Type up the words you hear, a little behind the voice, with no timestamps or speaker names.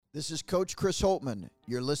This is Coach Chris Holtman.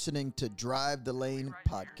 You're listening to Drive the Lane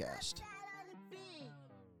podcast.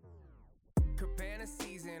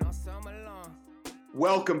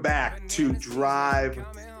 Welcome back to Drive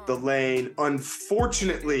the Lane.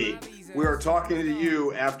 Unfortunately, we are talking to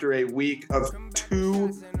you after a week of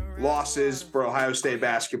 2 losses for Ohio State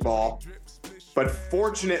basketball. But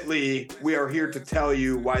fortunately, we are here to tell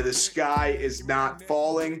you why the sky is not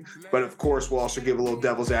falling. But of course, we'll also give a little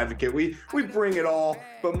devil's advocate. We bring it all.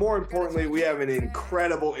 But more importantly, we have an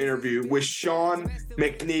incredible interview with Sean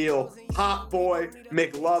McNeil, Hot Boy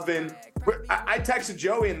McLovin. I texted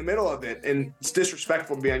Joey in the middle of it, and it's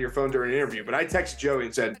disrespectful to be on your phone during an interview. But I texted Joey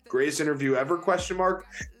and said, "Greatest interview ever?" ?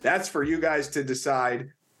 That's for you guys to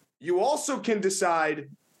decide. You also can decide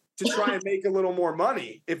to try and make a little more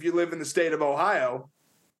money if you live in the state of Ohio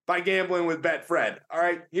by gambling with Betfred. All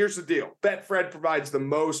right, here's the deal. Betfred provides the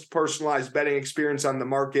most personalized betting experience on the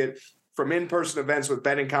market, from in-person events with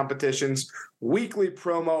betting competitions, weekly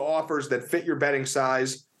promo offers that fit your betting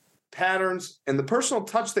size, patterns, and the personal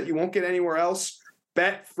touch that you won't get anywhere else.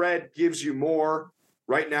 Betfred gives you more.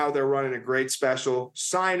 Right now, they're running a great special.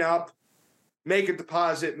 Sign up, make a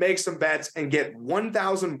deposit, make some bets, and get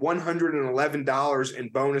 $1,111 in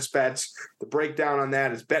bonus bets. The breakdown on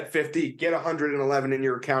that is bet 50, get 111 in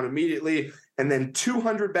your account immediately, and then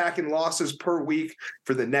 200 back in losses per week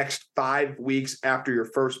for the next 5 weeks after your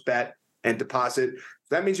first bet and deposit.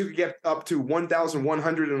 That means you could get up to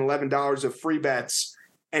 $1,111 of free bets,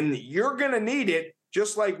 and you're going to need it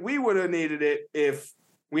just like we would have needed it if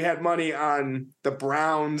we had money on the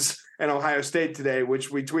Browns and Ohio State today, which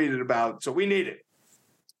we tweeted about. So we need it.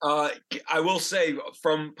 I will say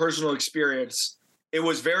from personal experience, it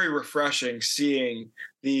was very refreshing seeing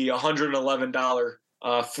the $111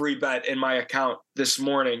 free bet in my account this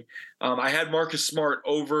morning. I had Marcus Smart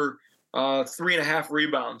over 3.5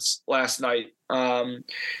 rebounds last night.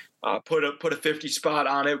 Put a 50 spot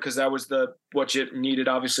on it because that was what you needed,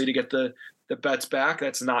 obviously, to get the bets back.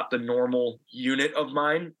 That's not the normal unit of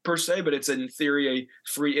mine per se, but it's in theory a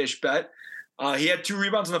free-ish bet. He had 2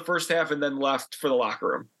 rebounds in the first half and then left for the locker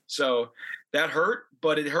room. So that hurt,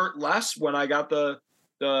 but it hurt less when I got the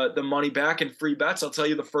money back in free bets. I'll tell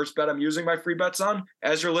you the first bet I'm using my free bets on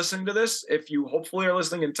as you're listening to this, if you hopefully are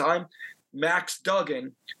listening in time, Max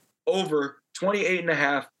Duggan over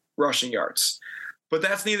 28.5 rushing yards. But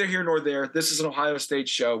that's neither here nor there. This is an Ohio State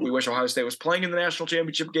show. We wish Ohio State was playing in the national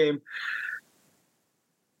championship game.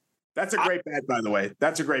 That's a great bet, by the way.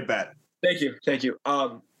 That's a great bet. Thank you.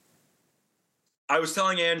 I was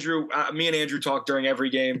telling Andrew, me and Andrew talk during every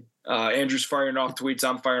game. Andrew's firing off tweets.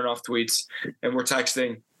 I'm firing off tweets. And we're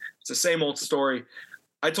texting. It's the same old story.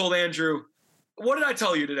 I told Andrew, what did I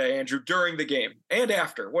tell you today, Andrew, during the game and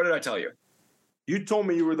after? What did I tell you? You told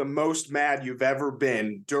me you were the most mad you've ever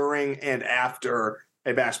been during and after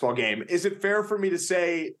a basketball game. Is it fair for me to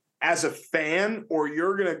say, as a fan, or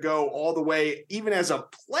you're going to go all the way, even as a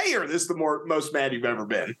player, this is the most mad you've ever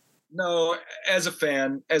been? No, as a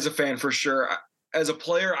fan for sure. As a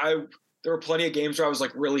player, there were plenty of games where I was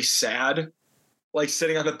like really sad, like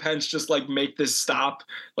sitting on the bench, just like make this stop,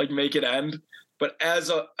 like make it end. But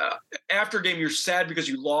as after game, you're sad because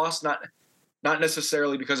you lost, not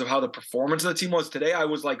necessarily because of how the performance of the team was today. I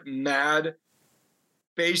was like mad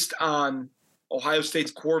based on Ohio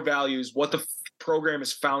State's core values, what the program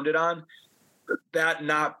is founded on, that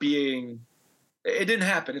not being – it didn't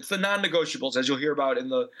happen. It's the non-negotiables, as you'll hear about in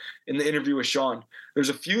the interview with Sean. There's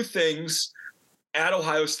a few things at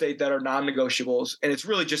Ohio State that are non-negotiables, and it's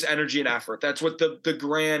really just energy and effort. That's what the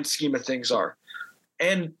grand scheme of things are.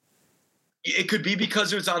 And it could be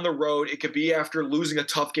because it was on the road. It could be after losing a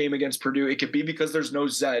tough game against Purdue. It could be because there's no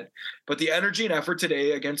Zed. But the energy and effort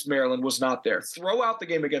today against Maryland was not there. Throw out the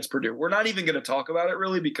game against Purdue. We're not even going to talk about it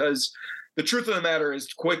really, because the truth of the matter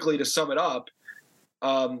is, quickly to sum it up,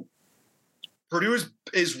 Purdue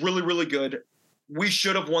is really, really good. We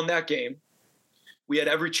should have won that game. We had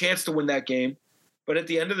every chance to win that game. But at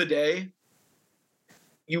the end of the day,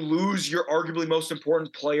 you lose your arguably most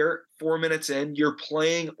important player 4 minutes in. You're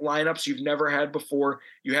playing lineups you've never had before.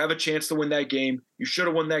 You have a chance to win that game. You should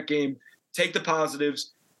have won that game. Take the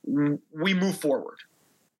positives. We move forward.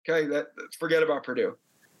 Okay, forget about Purdue.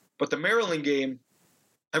 But the Maryland game,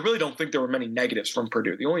 I really don't think there were many negatives from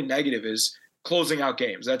Purdue. The only negative is closing out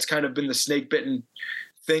games. That's kind of been the snake-bitten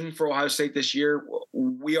thing for Ohio State this year.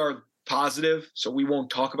 We are positive, so we won't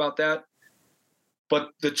talk about that.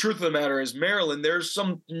 But the truth of the matter is, Maryland, there's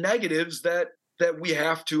some negatives that we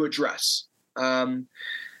have to address.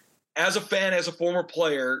 As a fan, as a former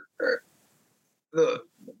player, the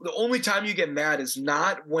only time you get mad is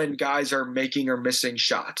not when guys are making or missing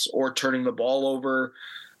shots or turning the ball over.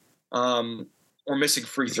 or missing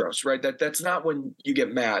free throws, right? That's not when you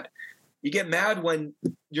get mad. You get mad when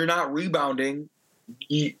you're not rebounding.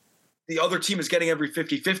 The other team is getting every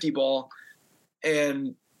 50-50 ball,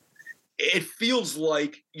 and it feels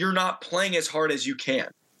like you're not playing as hard as you can.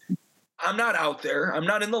 I'm not out there. I'm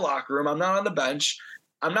not in the locker room. I'm not on the bench.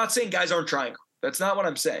 I'm not saying guys aren't trying. That's not what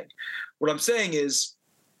I'm saying. What I'm saying is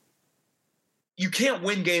you can't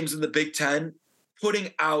win games in the Big Ten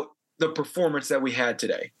putting out the performance that we had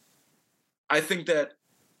today. I think that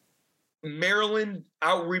Maryland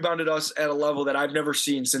out-rebounded us at a level that I've never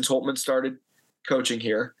seen since Holtmann started coaching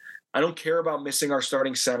here. I don't care about missing our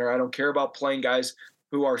starting center. I don't care about playing guys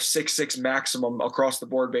who are 6'6" maximum across the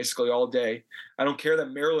board basically all day. I don't care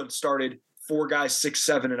that Maryland started 4 guys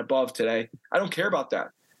 6'7" and above today. I don't care about that.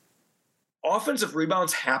 Offensive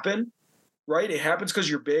rebounds happen, right? It happens because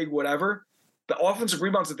you're big, whatever. The offensive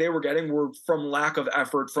rebounds that they were getting were from lack of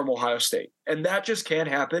effort from Ohio State. And that just can't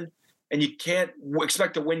happen. And you can't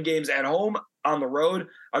expect to win games at home, on the road,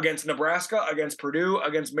 against Nebraska, against Purdue,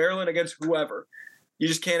 against Maryland, against whoever. You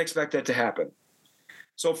just can't expect that to happen.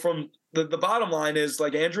 So from the bottom line is,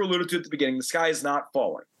 like Andrew alluded to at the beginning, the sky is not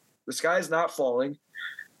falling. The sky is not falling.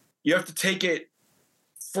 You have to take it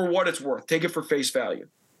for what it's worth. Take it for face value.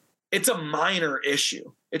 It's a minor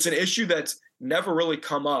issue. It's an issue that's never really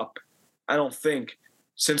come up, I don't think,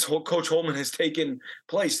 since Coach Holtmann has taken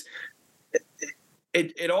place.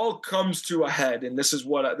 It all comes to a head, and this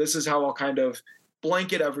is how I'll kind of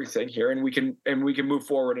blanket everything here, and we can move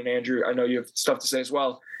forward. And Andrew, I know you have stuff to say as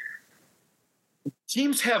well.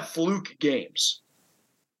 Teams have fluke games.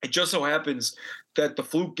 It just so happens that the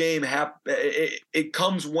fluke game it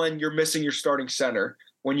comes when you're missing your starting center,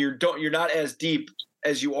 when you're not as deep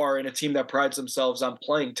as you are in a team that prides themselves on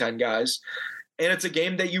playing 10 guys. And it's a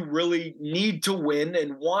game that you really need to win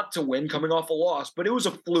and want to win coming off a loss. But it was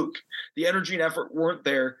a fluke. The energy and effort weren't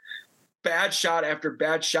there. Bad shot after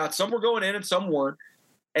bad shot. Some were going in and some weren't.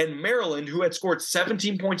 And Maryland, who had scored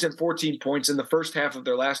 17 points and 14 points in the first half of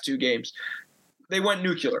their last 2 games, they went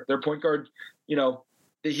nuclear. Their point guard,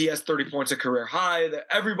 he has 30 points, a career high.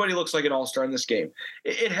 Everybody looks like an all-star in this game.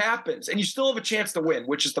 It happens. And you still have a chance to win,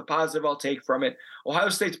 which is the positive I'll take from it. Ohio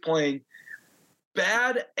State's playing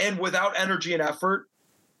bad and without energy and effort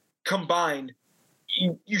combined.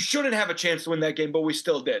 You shouldn't have a chance to win that game, but we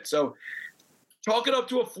still did. So chalk it up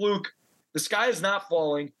to a fluke. The sky is not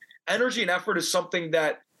falling. Energy and effort is something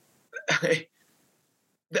that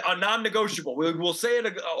a non-negotiable. We'll say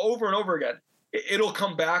it over and over again. It'll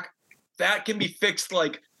come back. That can be fixed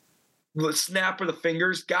like the snap of the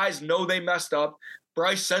fingers. Guys know they messed up.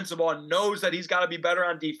 Bryce Sensabaugh knows that he's got to be better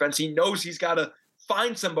on defense. He knows he's got to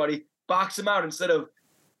find somebody, box him out instead of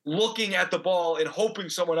looking at the ball and hoping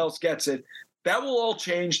someone else gets it. That will all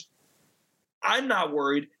change. I'm not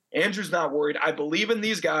worried. Andrew's not worried. I believe in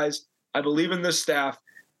these guys. I believe in this staff.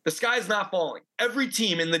 The sky is not falling. Every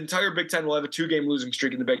team in the entire Big Ten will have a 2-game losing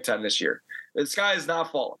streak in the Big Ten this year. The sky is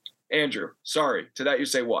not falling. Andrew, sorry. To that you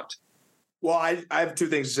say what? Well, I have 2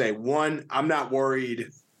 things to say. One, I'm not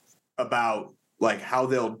worried about like how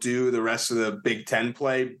they'll do the rest of the Big Ten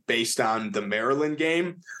play based on the Maryland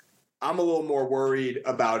game. I'm a little more worried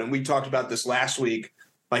about, and we talked about this last week,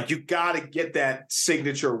 like you got to get that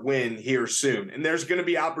signature win here soon. And there's going to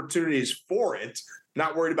be opportunities for it.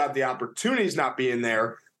 Not worried about the opportunities not being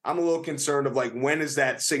there. I'm a little concerned of like, when is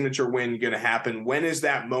that signature win going to happen? When is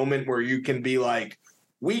that moment where you can be like,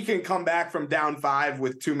 we can come back from down 5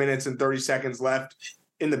 with 2 minutes and 30 seconds left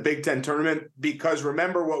in the Big Ten tournament? Because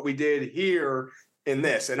remember what we did here in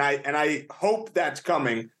this. And I hope that's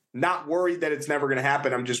coming. Not worried that it's never going to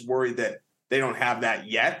happen. I'm just worried that they don't have that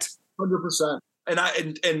yet. 100%.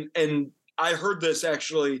 And I heard this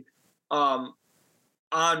actually on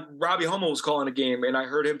Robbie Hummel was calling a game, and I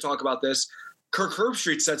heard him talk about this. Kirk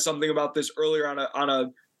Herbstreit said something about this earlier on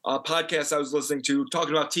a podcast I was listening to,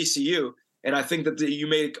 talking about TCU. And I think that you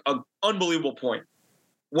made an unbelievable point.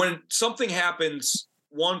 When something happens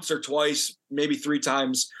once or twice, maybe 3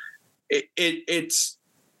 times, it's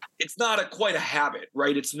not quite a habit,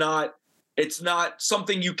 right? It's not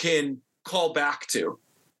something you can call back to.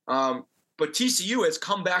 But TCU has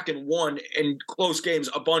come back and won in close games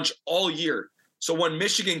a bunch all year. So when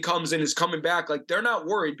Michigan comes in, is coming back, like they're not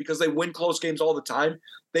worried because they win close games all the time.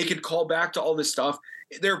 They could call back to all this stuff.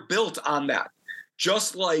 They're built on that.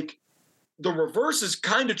 Just like the reverse is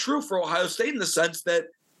kind of true for Ohio State in the sense that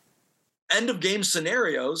end of game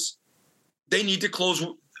scenarios, they need to close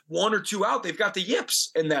 1 or 2 out. They've got the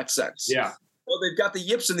yips in that sense. Yeah. Well, they've got the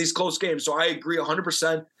yips in these close games. So I agree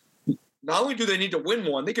 100%. Not only do they need to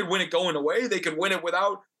win one, they could win it going away. They could win it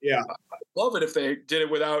without. Yeah. I'd love it if they did it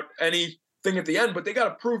without anything at the end, but they got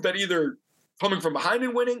to prove that either coming from behind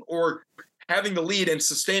and winning or having the lead and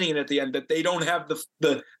sustaining it at the end, that they don't have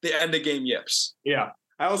the end of game yips. Yeah.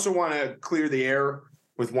 I also want to clear the air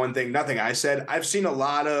with one thing. Nothing I said. I've seen a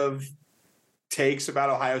lot of takes about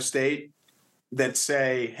Ohio State that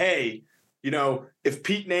say, hey, if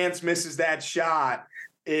Pete Nance misses that shot,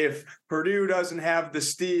 if Purdue doesn't have the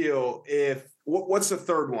steal, what's the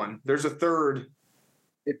third one? There's a third.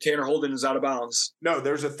 If Tanner Holden is out of bounds. No,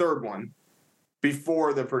 there's a third one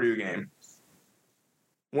before the Purdue game.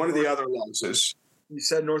 One of the other losses. You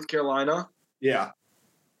said North Carolina? Yeah.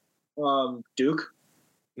 Duke?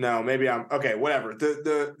 No, maybe I'm okay, whatever.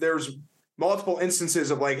 There's multiple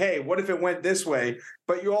instances of like, hey, what if it went this way?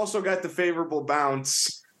 But you also got the favorable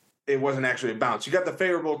bounce. It wasn't actually a bounce. You got the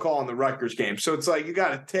favorable call in the Rutgers game. So it's like you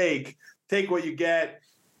got to take what you get.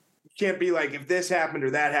 You can't be like, if this happened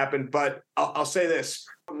or that happened. But I'll say this.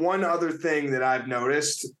 One other thing that I've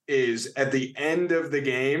noticed is at the end of the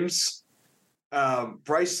games,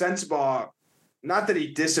 Bryce Sensabaugh, not that he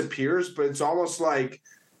disappears, but it's almost like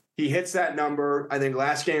he hits that number. I think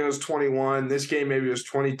last game it was 21. This game maybe it was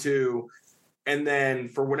 22. And then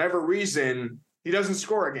for whatever reason, he doesn't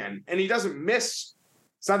score again. And he doesn't miss.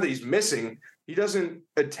 It's not that he's missing. He doesn't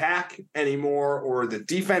attack anymore, or the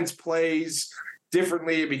defense plays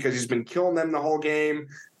differently because he's been killing them the whole game.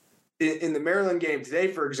 In the Maryland game today,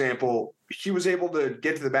 for example, he was able to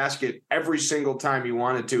get to the basket every single time he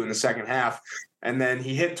wanted to in the second half. And then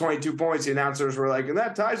he hit 22 points. The announcers were like, and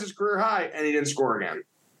that ties his career high, and he didn't score again.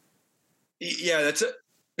 Yeah,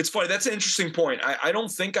 it's funny. That's an interesting point. I don't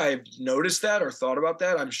think I've noticed that or thought about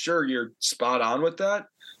that. I'm sure you're spot on with that.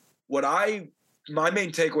 My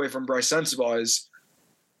main takeaway from Bryce Sensabaugh is,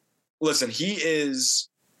 listen, he's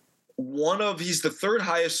the third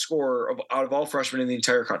highest scorer out of all freshmen in the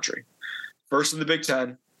entire country. First in the Big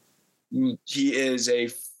Ten. He is a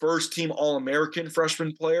first-team All-American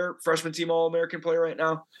freshman team All-American player right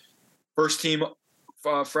now. First-team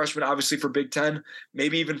freshman, obviously, for Big Ten.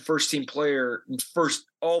 Maybe even first-team player,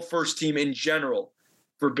 all first-team in general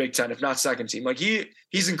for Big Ten, if not second-team. Like,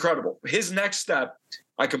 he's incredible. His next step,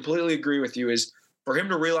 I completely agree with you, is for him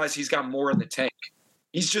to realize he's got more in the tank.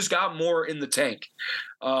 He's just got more in the tank.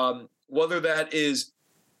 Whether that is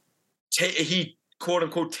he quote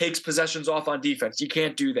unquote takes possessions off on defense. You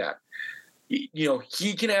can't do that.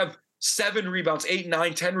 He can have 7 rebounds, 8,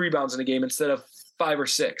 9, 10 rebounds in a game instead of 5 or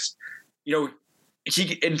 6.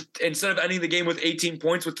 Instead of ending the game with 18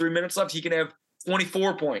 points with 3 minutes left, he can have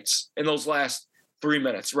 24 points in those last 3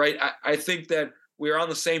 minutes, right? I think that we are on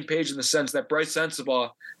the same page in the sense that Bryce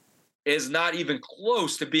Sensabaugh is not even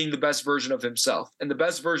close to being the best version of himself. And the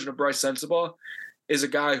best version of Bryce Sensabaugh is a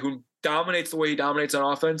guy who dominates the way he dominates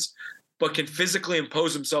on offense, but can physically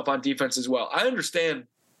impose himself on defense as well. I understand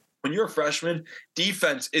when you're a freshman,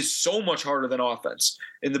 defense is so much harder than offense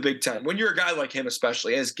in the Big Ten. When you're a guy like him,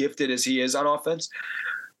 especially as gifted as he is on offense.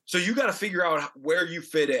 So you got to figure out where you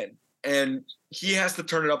fit in. And he has to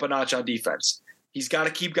turn it up a notch on defense. He's got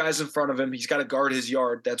to keep guys in front of him. He's got to guard his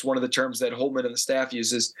yard. That's one of the terms that Holtman and the staff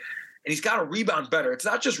uses. And he's got to rebound better. It's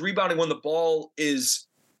not just rebounding when the ball is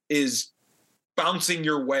bouncing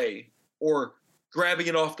your way or grabbing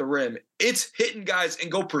it off the rim. It's hitting guys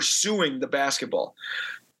and go pursuing the basketball.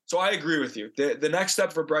 So I agree with you. The next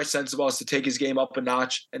step for Bryce Sensabaugh is to take his game up a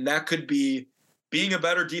notch, and that could be being a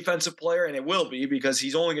better defensive player, and it will be because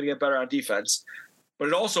he's only going to get better on defense. But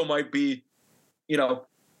it also might be,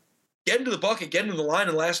 getting to the bucket, getting to the line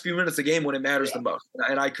in the last few minutes of the game when it matters the most.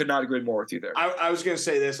 And I could not agree more with you there. I was going to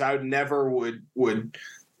say this. I would never would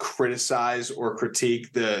criticize or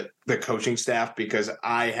critique the coaching staff because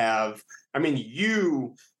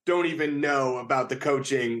you don't even know about the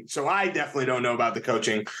coaching. So I definitely don't know about the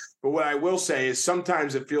coaching. But what I will say is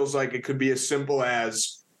sometimes it feels like it could be as simple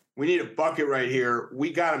as we need a bucket right here.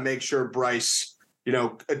 We got to make sure Bryce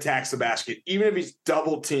attacks the basket. Even if he's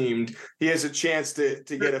double teamed, he has a chance to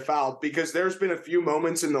get a foul because there's been a few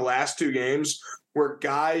moments in the last 2 games where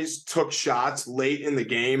guys took shots late in the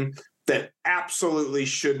game that absolutely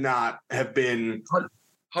should not have been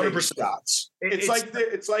 100% shots.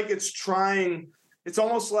 It's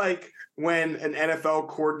almost like when an NFL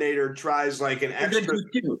coordinator tries like an extra.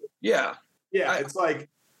 Yeah. It's like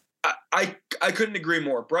I couldn't agree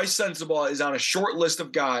more. Bryce Sensabaugh is on a short list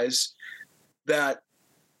of guys that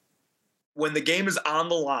when the game is on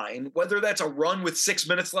the line, whether that's a run with 6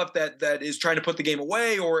 minutes left that is trying to put the game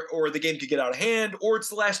away or the game could get out of hand, or it's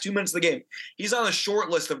the last 2 minutes of the game, he's on a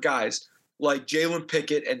short list of guys like Jalen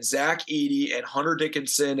Pickett and Zach Edey and Hunter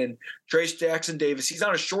Dickinson and Trace Jackson Davis. He's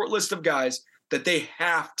on a short list of guys that they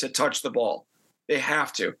have to touch the ball. They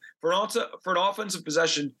have to. For an offensive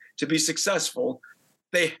possession to be successful,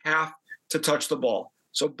 they have to touch the ball.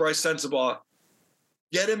 So Bryce Sensabaugh,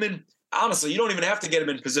 get him honestly, you don't even have to get him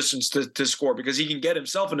in positions to score because he can get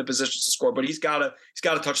himself into positions to score, but he's gotta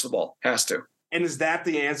touch the ball. Has to. And is that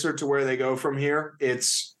the answer to where they go from here?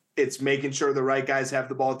 It's making sure the right guys have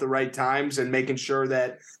the ball at the right times and making sure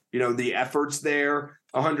that, the effort's there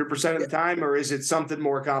 100% of the time, or is it something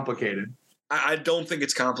more complicated? I don't think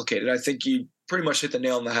it's complicated. I think you pretty much hit the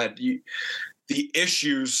nail on the head. The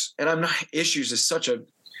issues, and issues is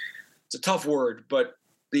it's a tough word, but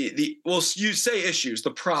you say issues,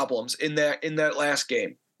 the problems in that last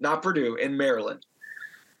game, not Purdue, in Maryland,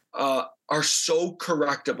 are so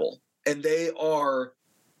correctable. And they are,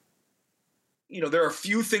 there are a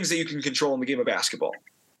few things that you can control in the game of basketball.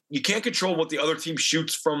 You can't control what the other team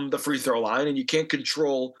shoots from the free throw line, and you can't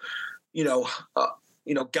control,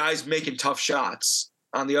 guys making tough shots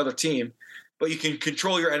on the other team, but you can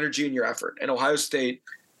control your energy and your effort. And Ohio State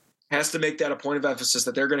has to make that a point of emphasis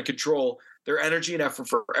that they're going to control their energy and effort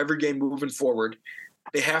for every game moving forward.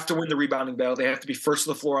 They have to win the rebounding battle. They have to be first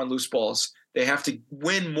on the floor on loose balls. They have to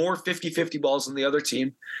win more 50-50 balls than the other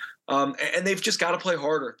team. And they've just got to play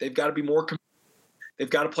harder. They've got to be more. They've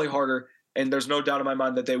got to play harder. And there's no doubt in my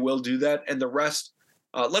mind that they will do that. And the rest,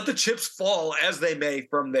 let the chips fall as they may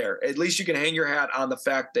from there. At least you can hang your hat on the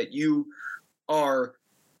fact that you are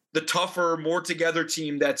the tougher, more together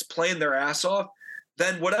team that's playing their ass off.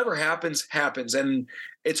 Then whatever happens, happens. And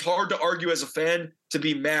it's hard to argue as a fan to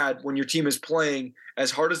be mad when your team is playing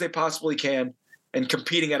as hard as they possibly can and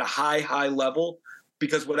competing at a high level,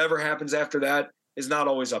 because whatever happens after that is not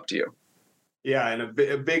always up to you. Yeah, and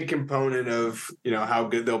a big component of, how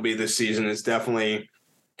good they'll be this season is definitely,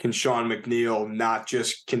 can Sean McNeil not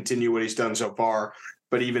just continue what he's done so far,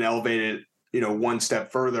 but even elevate it, one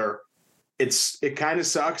step further. It kind of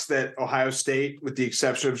sucks that Ohio State, with the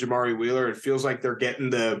exception of Jamari Wheeler, it feels like they're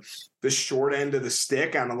getting the short end of the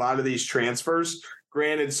stick on a lot of these transfers.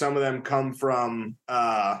 Granted, some of them come from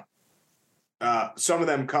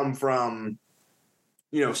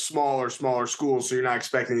smaller schools, so you're not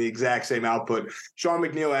expecting the exact same output. Sean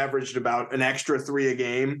McNeil averaged about an extra 3 a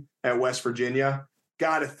game at West Virginia.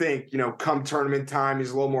 Got to think, come tournament time, he's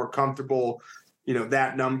a little more comfortable.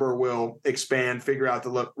 That number will expand, figure out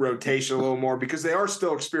the rotation a little more, because they are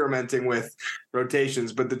still experimenting with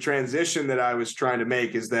rotations. But the transition that I was trying to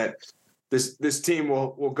make is that this team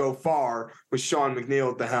will go far with Sean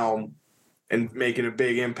McNeil at the helm and making a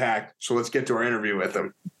big impact. So let's get to our interview with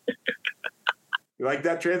him. You like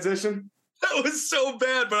that transition? That was so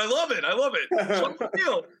bad, but I love it.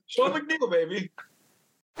 Sean McNeil, baby.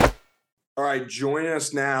 All right, joining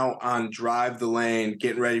us now on Drive the Lane,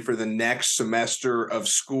 getting ready for the next semester of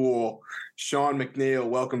school, Sean McNeil,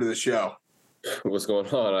 welcome to the show. What's going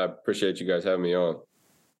on? I appreciate you guys having me on.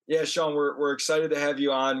 Yeah, Sean, we're excited to have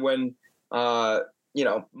you on. When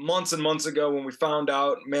months and months ago when we found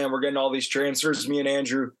out, man, we're getting all these transfers, me and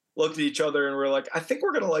Andrew looked at each other and we're like, I think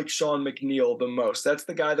we're going to like Sean McNeil the most. That's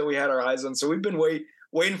the guy that we had our eyes on. So we've been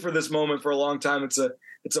waiting for this moment for a long time. It's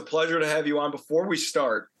a pleasure to have you on. Before we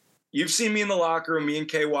start, you've seen me in the locker room, me and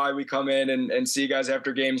KY, we come in and see you guys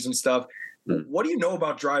after games and stuff. What do you know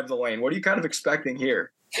about Drive the Lane? What are you kind of expecting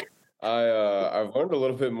here? I've learned a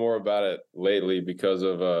little bit more about it lately because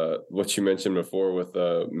of what you mentioned before with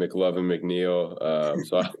McLovin McNeil.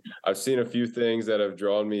 So I've seen a few things that have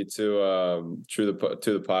drawn me to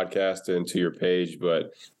the podcast and to your page.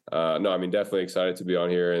 But no, I mean, definitely excited to be on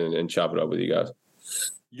here and chop it up with you guys.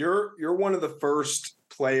 You're one of the first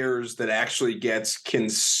players that actually gets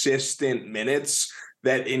consistent minutes,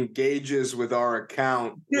 that engages with our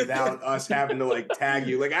account without us having to tag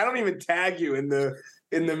you. I don't even tag you in the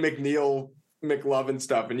McLovin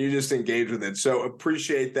stuff, and you just engage with it. So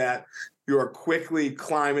appreciate that. You are quickly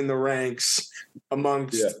climbing the ranks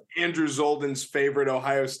amongst Andrew Zolden's favorite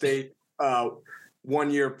Ohio State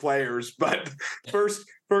 1-year players. But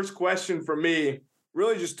first question for me,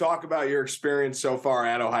 really just talk about your experience so far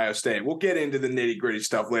at Ohio State. We'll get into the nitty-gritty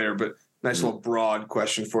stuff later, but nice little broad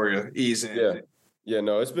question for you. Ease in. Yeah,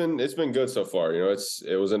 no, it's been good so far. It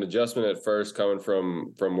was an adjustment at first coming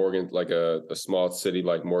from Morgan, like a small city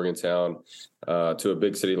like Morgantown, to a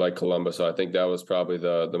big city like Columbus. So I think that was probably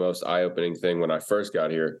the most eye-opening thing when I first got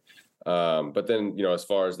here. But then, as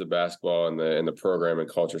far as the basketball and the program and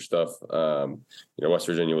culture stuff, West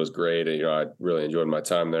Virginia was great. I really enjoyed my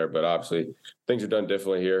time there, but obviously things are done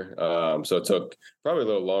differently here. So it took probably a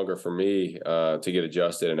little longer for me to get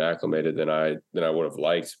adjusted and acclimated than I would have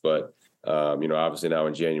liked. But obviously now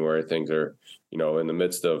in January, things are, in the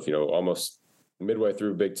midst of, almost midway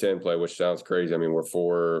through Big Ten play, which sounds crazy. I mean, we're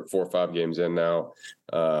four or 5 games in now,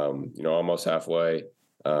 almost halfway,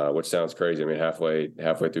 which sounds crazy. I mean,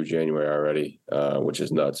 halfway through January already, which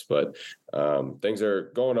is nuts, but things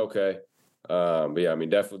are going okay. But yeah, I mean,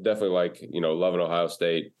 definitely like, loving Ohio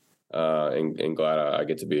State and glad I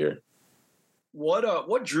get to be here.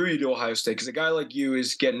 What drew you to Ohio State? Because a guy like you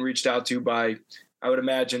is getting reached out to by, I would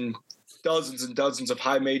imagine, dozens and dozens of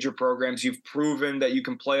high major programs. You've proven that you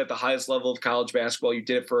can play at the highest level of college basketball. You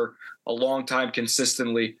did it for a long time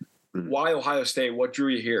consistently. Mm-hmm. Why Ohio State? What drew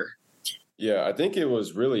you here? Yeah, I think it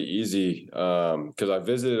was really easy because I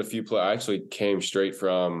visited a few places. I actually came straight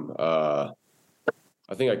from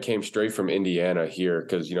Indiana here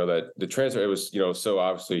because, that the transfer, it was, so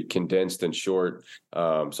obviously condensed and short.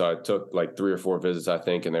 So I took like 3 or 4 visits, I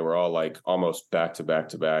think, and they were all like almost back to back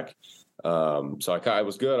to back. So I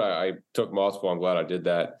was good. I took multiple. I'm glad I did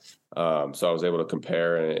that. So I was able to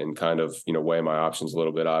compare and kind of, weigh my options a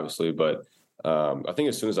little bit, obviously. But I think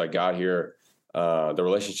as soon as I got here, the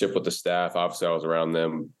relationship with the staff, obviously I was around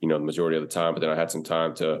them, the majority of the time, but then I had some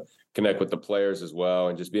time to connect with the players as well.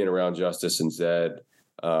 And just being around Justice and Zed,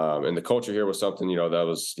 and the culture here was something, that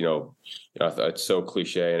was, it's so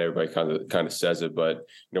cliche and everybody kind of says it, but,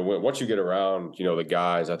 once you get around, the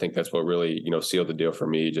guys, I think that's what really, sealed the deal for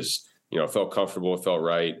me. Just, it felt comfortable. It felt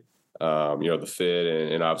right. The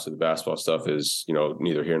fit and obviously the basketball stuff is,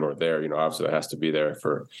 neither here nor there. Obviously that has to be there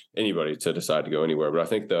for anybody to decide to go anywhere. But I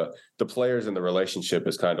think the players and the relationship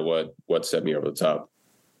is kind of what set me over the top.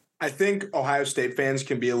 I think Ohio State fans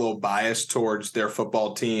can be a little biased towards their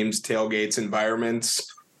football teams, tailgates,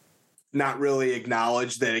 environments, not really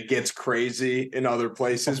acknowledge that it gets crazy in other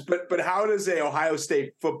places. But how does a Ohio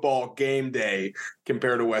State football game day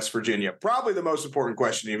compare to West Virginia? Probably the most important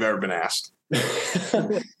question you've ever been asked.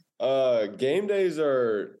 Game days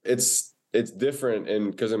it's different.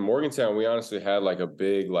 And because in Morgantown, we honestly had like a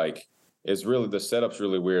big, it's really, the setup's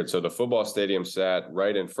really weird. So the football stadium sat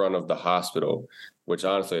right in front of the hospital, which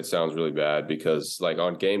honestly, it sounds really bad because like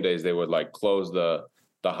on game days, they would like close the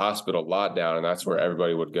hospital lot down and that's where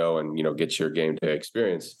everybody would go and, get your game day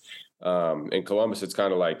experience. In Columbus, it's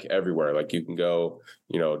kind of like everywhere. Like you can go,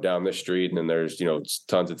 down this street and then there's,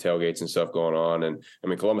 tons of tailgates and stuff going on. And I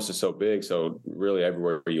mean, Columbus is so big. So really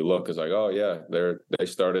everywhere you look is like, oh yeah, they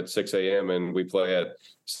start at 6 a.m. and we play at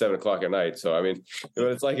 7 o'clock at night. So, I mean,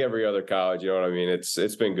 it's like every other college, you know what I mean?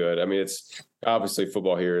 It's been good. I mean, it's obviously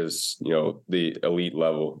football here is, the elite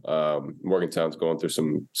level. Morgantown's going through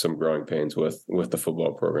some growing pains with the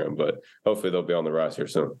football program, but hopefully they'll be on the rise here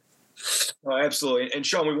soon. Oh, absolutely. And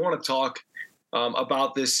Sean, we want to talk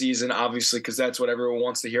about this season, obviously, because that's what everyone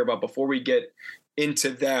wants to hear about. Before we get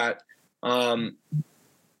into that,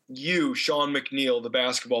 you, Sean McNeil, the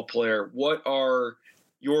basketball player, what are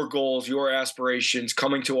your goals, your aspirations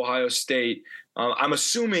coming to Ohio State? I'm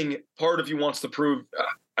assuming part of you wants to prove,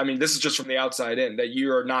 this is just from the outside in, that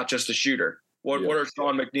you are not just a shooter. What are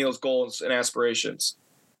Sean McNeil's goals and aspirations?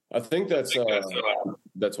 I think that's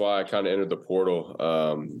why I kind of entered the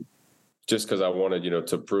portal. Just because I wanted,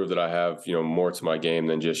 to prove that I have, more to my game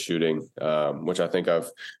than just shooting, which I think I've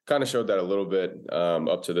kind of showed that a little bit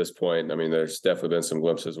up to this point. I mean, there's definitely been some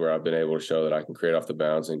glimpses where I've been able to show that I can create off the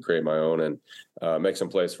bounds and create my own and make some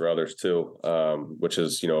plays for others too, which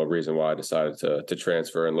is, a reason why I decided to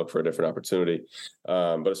transfer and look for a different opportunity.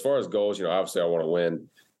 But as far as goals, obviously I want to win.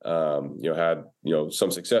 Had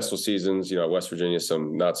some successful seasons, at West Virginia,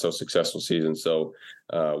 some not so successful seasons. So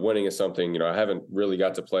winning is something, I haven't really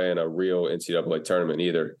got to play in a real NCAA tournament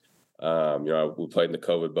either. We played in the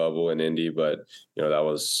COVID bubble in Indy, but that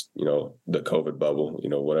was the COVID bubble,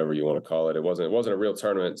 whatever you want to call it. It wasn't a real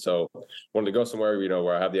tournament. So wanted to go somewhere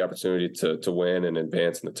where I have the opportunity to win and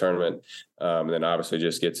advance in the tournament, and then obviously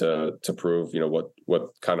just get to prove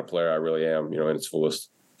what kind of player I really am, in its fullest.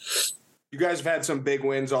 You guys have had some big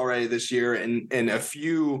wins already this year and a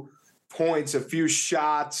few points, a few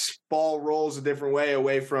shots, ball rolls a different way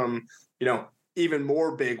away from, even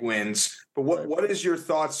more big wins. But what is your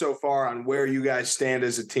thoughts so far on where you guys stand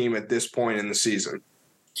as a team at this point in the season?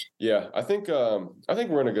 Yeah, I think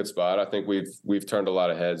we're in a good spot. I think we've turned a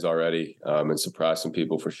lot of heads already and surprised some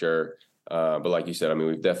people for sure. But like you said,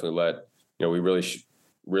 we've definitely we really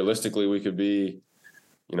realistically we could be,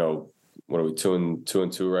 what are we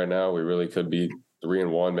 2-2 right now? We really could be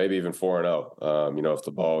 3-1, maybe even 4-0. If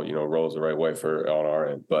the ball, rolls the right way on our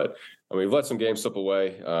end. But we've let some games slip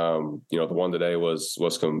away. The one today was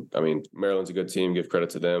Maryland's a good team. Give credit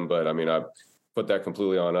to them, but I put that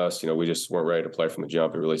completely on us. We just weren't ready to play from the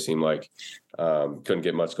jump. It really seemed like couldn't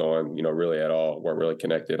get much going. Really at all. Weren't really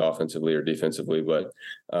connected offensively or defensively. But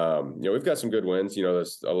we've got some good wins.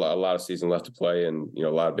 There's a lot of season left to play, and a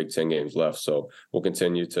lot of Big Ten games left. So we'll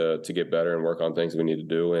continue to get better and work on things we need to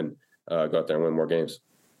do, and go out there and win more games.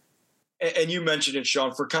 And you mentioned it,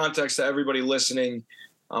 Sean. For context to everybody listening,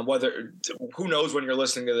 who knows when you're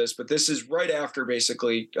listening to this, but this is right after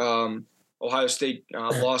basically Ohio State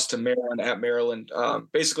lost to Maryland at Maryland,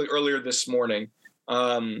 basically earlier this morning.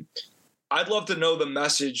 I'd love to know the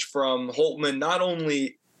message from Holtmann, not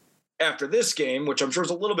only after this game, which I'm sure is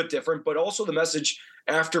a little bit different, but also the message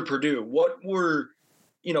after Purdue. What were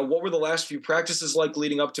the last few practices like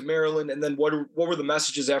leading up to Maryland, and then what were the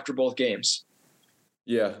messages after both games?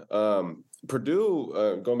 Yeah,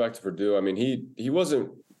 Purdue. Going back to Purdue, I mean, he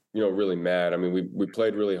wasn't really mad. I mean, we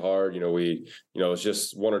played really hard. It's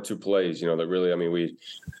just one or two plays. That really. I mean,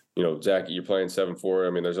 Zach, you're playing 7-4.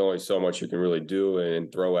 I mean, there's only so much you can really do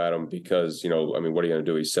and throw at him because, I mean, what are you going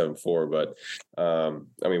to do? He's 7-4. But, I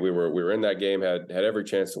mean, we were in that game, had every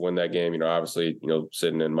chance to win that game. Obviously,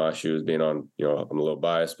 sitting in my shoes, being on, I'm a little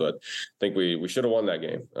biased, but I think we should have won that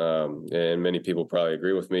game. And many people probably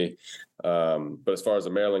agree with me. But as far as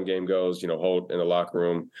the Maryland game goes, Holt in the locker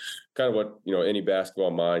room, kind of what, any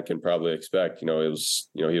basketball mind can probably expect. He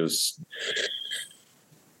was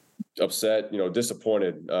upset,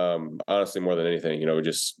 disappointed, honestly, more than anything. We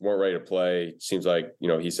just weren't ready to play. Seems like,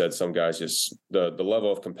 he said some guys just the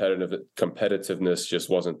level of competitiveness just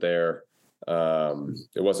wasn't there.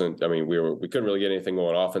 It wasn't, I mean, we couldn't really get anything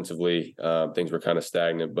going offensively. Things were kind of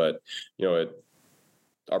stagnant, but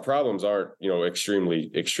our problems aren't,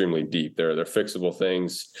 extremely deep. They're fixable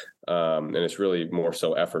things. And it's really more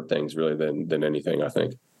so effort things really than anything, I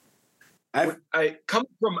think.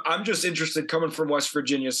 I'm just interested coming from West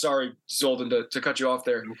Virginia. Sorry, Zoltan, to cut you off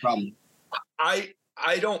there. No problem.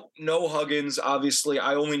 I don't know Huggins, obviously.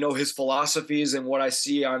 I only know his philosophies and what I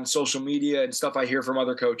see on social media and stuff I hear from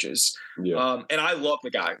other coaches. Yeah. And I love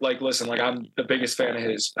the guy. Listen, I'm the biggest fan of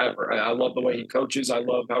his ever. I love the way he coaches. I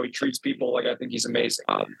love how he treats people. I think he's amazing.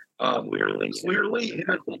 Clearly, him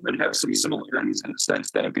and Holtmann have some similarities in the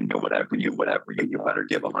sense that you can do whatever you better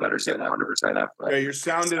give 100% effort. Yeah, you're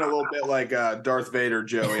sounding a little bit like Darth Vader,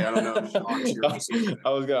 Joey. I don't know.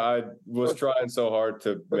 I was trying so hard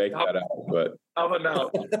to make that out, but how about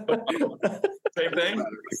now? Same thing?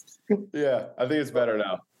 Yeah, I think it's better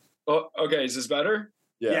now. Oh, okay. Is this better?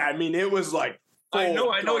 Yeah, I mean, it was like I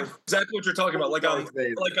know exactly what you're talking about.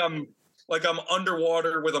 I'm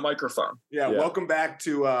underwater with a microphone. Yeah. Welcome back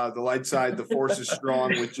to the light side. The force is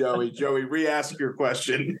strong with Joey. Joey, re-ask your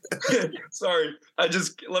question. Sorry,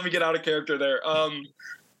 let me get out of character there.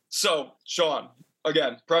 So Sean,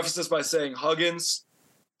 again, preface this by saying Huggins,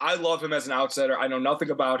 I love him as an outsider. I know nothing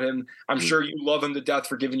about him. I'm sure you love him to death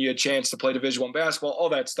for giving you a chance to play Division I basketball, all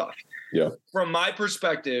that stuff. Yeah. From my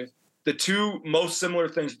perspective, the two most similar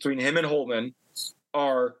things between him and Holtmann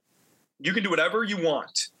are you can do whatever you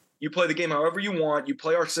want. You play the game however you want. You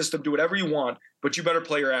play our system, do whatever you want, but you better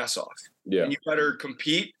play your ass off. Yeah. And you better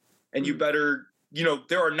compete, and you better,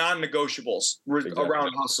 there are non-negotiables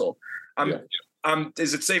around hustle.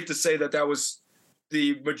 Is it safe to say that was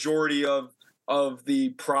the majority of the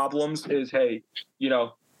problems is, hey,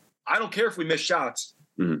 I don't care if we miss shots,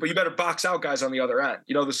 but you better box out guys on the other end.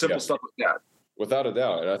 The simple stuff like that. Without a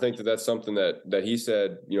doubt. And I think that's something that he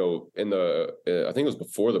said, in the, I think it was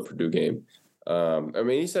before the Purdue game. I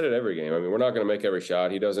mean, he said it every game. I mean, we're not going to make every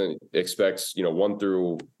shot. He doesn't expect, 1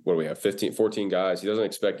 through, what do we have, 14 guys. He doesn't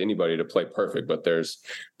expect anybody to play perfect, but there's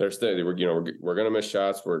we're going to miss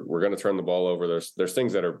shots. We're going to turn the ball over. There's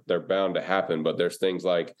things they're bound to happen, but there's things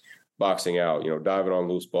like boxing out, diving on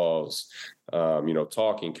loose balls,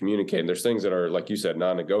 talking, communicating. There's things that are, like you said,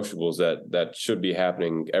 non-negotiables that should be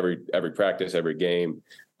happening every practice, every game,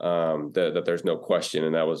 that there's no question.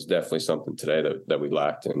 And that was definitely something today that we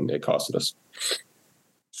lacked, and it costed us.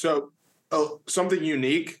 So something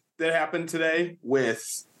unique that happened today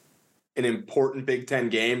with an important Big Ten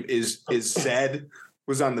game is Zed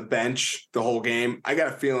was on the bench the whole game. I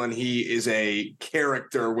got a feeling he is a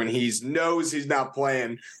character when he knows he's not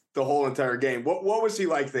playing the whole entire game. What was he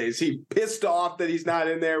like today? Is he pissed off that he's not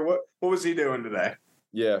in there? What was he doing today?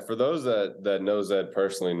 Yeah, for those that know Zed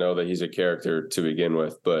personally know that he's a character to begin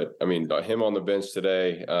with. But I mean, him on the bench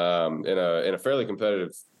today, in a fairly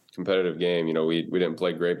competitive game, we didn't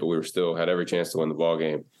play great, but we still had every chance to win the ball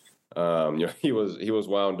game. He was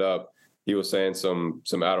wound up. He was saying some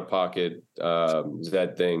out of pocket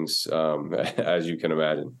Zed things, as you can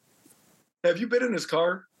imagine. Have you been in his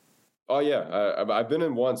car? Oh yeah, I've been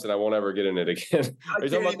in once, and I won't ever get in it again. Are you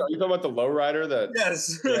talking about the lowrider?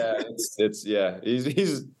 Yes. Yeah,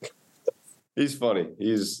 he's funny.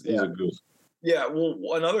 He's a goof. Yeah. Well,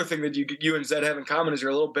 another thing that you and Zed have in common is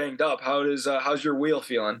you're a little banged up. How's your wheel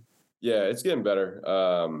feeling? Yeah, it's getting better.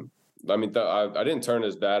 I mean, I didn't turn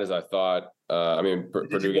as bad as I thought. I mean,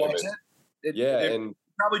 Purdue game. It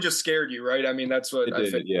probably just scared you, right? I mean, that's what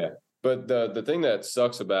I think. Yeah. But the thing that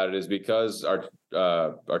sucks about it is because our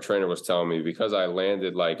trainer was telling me, because I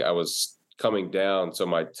landed like I was coming down, so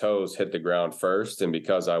my toes hit the ground first, and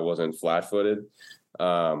because I wasn't flat-footed,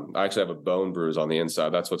 I actually have a bone bruise on the inside.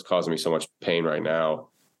 That's what's causing me so much pain right now.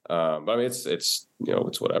 But I mean, it's it's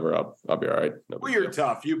whatever. I'll be all right. Well, you're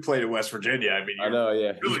tough. You played at West Virginia. I mean, I know,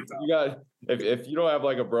 yeah. really tough. You got if you don't have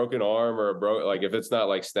like a broken arm or like if it's not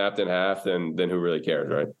like snapped in half, then who really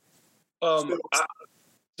cares, right?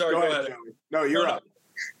 Sorry, go ahead. Joey. No, you're up.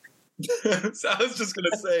 So I was just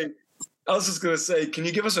gonna say, can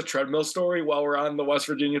you give us a treadmill story while we're on the West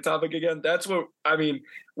Virginia topic again? That's what I mean.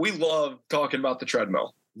 We love talking about the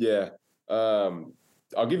treadmill. Yeah.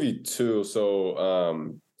 I'll give you two.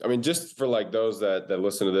 So, I mean, just for like those that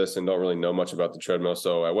listen to this and don't really know much about the treadmill.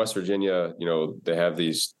 So at West Virginia, they have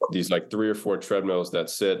these like 3 or 4 treadmills that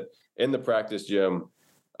sit in the practice gym.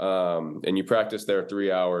 And you practice there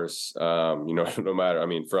 3 hours, no matter, I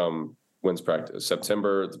mean, from when's practice,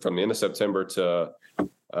 from the end of September to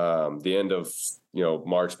the end of,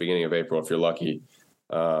 March, beginning of April, if you're lucky.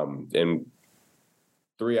 And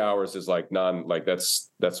 3 hours is like that's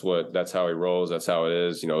how he rolls. That's how it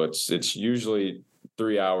is. It's usually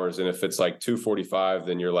 3 hours. And if it's like 2:45,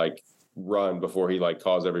 then you're like run before he like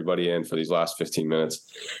calls everybody in for these last 15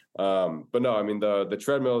 minutes. But no, I mean, the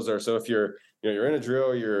treadmills are, so if you're in a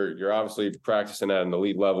drill, you're obviously practicing at an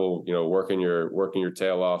elite level, working your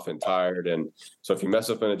tail off and tired. And so if you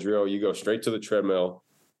mess up in a drill, you go straight to the treadmill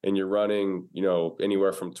and you're running,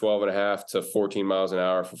 anywhere from 12.5 to 14 miles an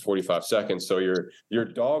hour for 45 seconds. So you're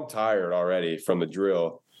dog tired already from the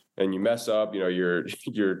drill, and you mess up, you're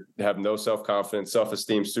have no self-confidence,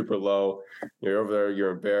 self-esteem super low. You're over there, you're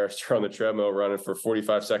embarrassed, you're on the treadmill running for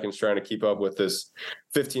 45 seconds trying to keep up with this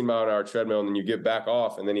 15-mile-an-hour treadmill, and then you get back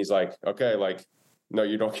off, and then he's like, okay, like, no,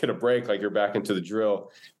 you don't get a break, like you're back into the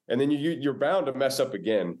drill. And then you're bound to mess up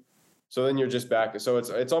again. So then you're just back. So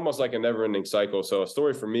it's almost like a never-ending cycle. So a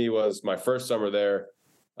story for me was my first summer there.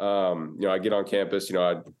 I get on campus,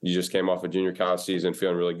 you just came off a junior college season,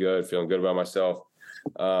 feeling really good, feeling good about myself.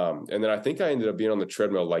 And then I think I ended up being on the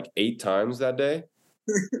treadmill like 8 times that day.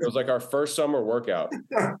 It was like our first summer workout.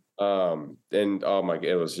 And oh my,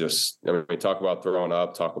 it was just, I mean, talk about throwing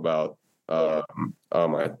up, talk about, long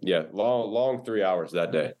 3 hours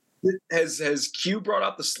that day. Has Q brought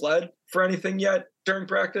out the sled for anything yet during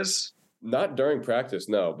practice? Not during practice,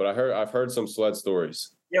 no, but I've heard some sled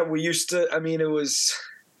stories. Yeah, we used to, I mean,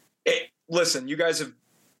 listen, you guys have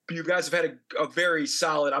had a very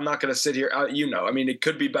solid, I'm not going to sit here, I mean, it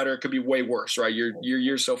could be better. It could be way worse, right? Your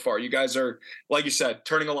year so far, you guys are, like you said,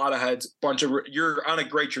 turning a lot of heads, you're on a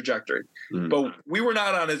great trajectory, but we were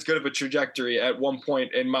not on as good of a trajectory at one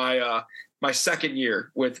point in my second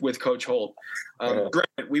year with Coach Holt.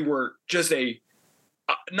 Granted, we were just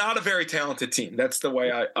not a very talented team. That's the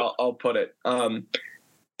way I'll put it.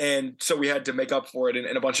 And so we had to make up for it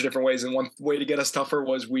in a bunch of different ways. And one way to get us tougher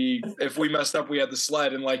was if we messed up, we had the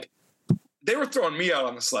sled, and like they were throwing me out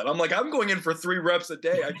on the sled. I'm like, I'm going in for 3 reps a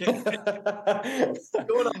day. I can't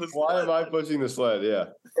going on the sled. Why am I pushing the sled? Yeah.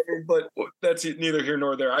 But that's neither here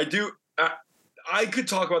nor there. I could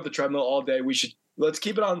talk about the treadmill all day. Let's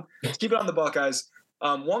keep it on the Buckeyes.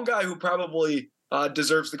 One guy who probably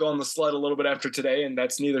deserves to go on the sled a little bit after today, and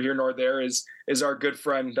that's neither here nor there, is our good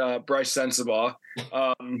friend Bryce Sensabaugh.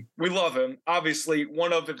 We love him. Obviously,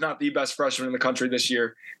 one of, if not the best freshman in the country this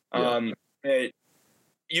year.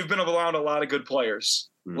 You've been around a lot of good players,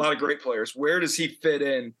 a lot of great players. Where does he fit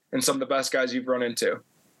in some of the best guys you've run into?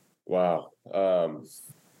 Wow.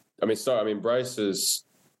 Bryce is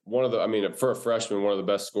for a freshman, one of the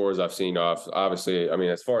best scorers I've seen off. Obviously, I mean,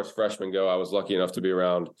 as far as freshmen go, I was lucky enough to be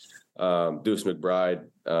around Deuce McBride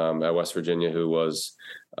at West Virginia, who was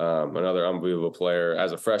another unbelievable player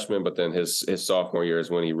as a freshman, but then his sophomore year is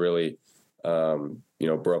when he really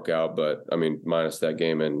broke out. But I mean, minus that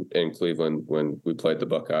game in Cleveland when we played the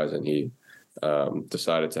Buckeyes and he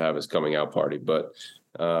decided to have his coming out party. But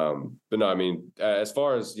no, I mean, as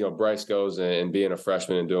far as Bryce goes and being a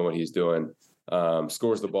freshman and doing what he's doing,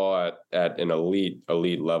 scores the ball at an elite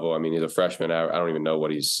level. I mean, he's a freshman. I don't even know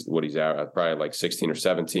what he's at, probably like 16 or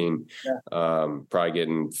 17, probably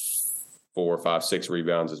getting 4, 5, 6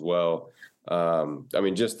 rebounds as well. I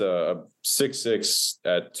mean, just a 6'6"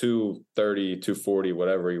 at 230, 240,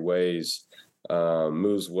 whatever he weighs,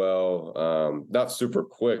 moves well, not super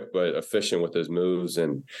quick, but efficient with his moves,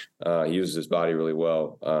 and he uses his body really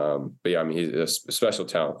well. But yeah, I mean, he's a special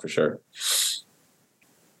talent for sure.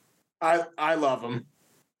 I love him.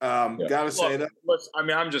 Gotta say that. I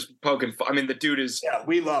mean, I'm just poking. I mean, the dude is. Yeah,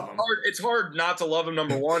 we love him. It's hard not to love him.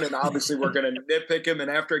 Number one, and obviously we're gonna nitpick him. And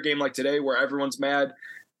after a game like today, where everyone's mad,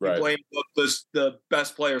 you blame the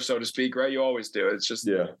best player, so to speak. Right? You always do. It's just.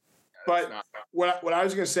 Yeah. But what I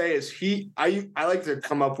was going to say is I like to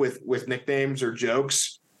come up with nicknames or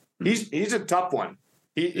jokes. He's a tough one.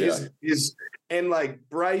 He's and like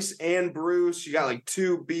Bryce and Bruce, you got like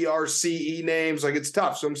 2 BRCE names. Like it's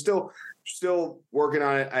tough. So I'm still working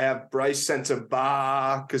on it. I have Bryce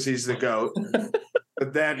Sensabaugh because he's the GOAT.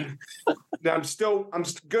 But then I'm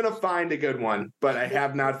gonna find a good one, but I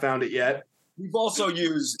have not found it yet. We've also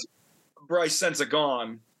used Bryce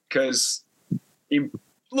Sensagon because he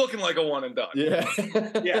looking like a one and done. Yeah.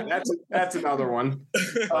 Yeah, that's another one.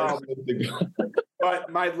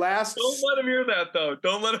 But my last... Don't let him hear that, though.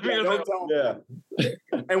 Don't let him hear that. Yeah.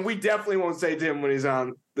 And we definitely won't say to him when he's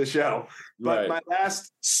on the show. But my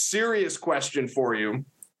last serious question for you,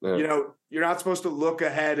 you know, you're not supposed to look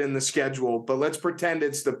ahead in the schedule, but let's pretend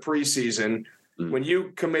it's the preseason. When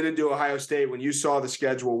you committed to Ohio State, when you saw the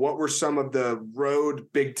schedule, what were some of the road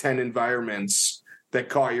Big Ten environments that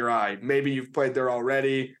caught your eye? Maybe you've played there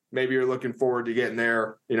already. Maybe you're looking forward to getting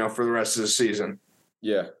there, you know, for the rest of the season.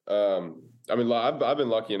 Yeah. I mean, I've been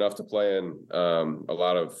lucky enough to play in a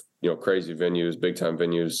lot of, you know, crazy venues, big time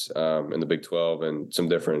venues in the Big 12 and some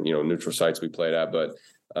different, you know, neutral sites we played at. But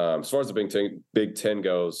as far as the Big Ten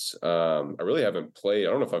goes, I really haven't played. I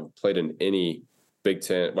don't know if I've played in any Big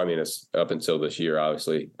Ten. I mean, it's up until this year,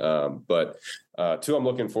 obviously. But 2 I'm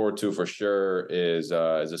looking forward to for sure is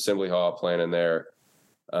Assembly Hall, playing in there.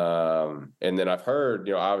 And then I've heard,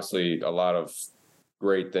 you know, obviously a lot of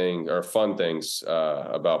great things or fun things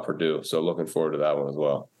about Purdue. So looking forward to that one as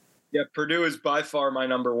well. Yeah, Purdue is by far my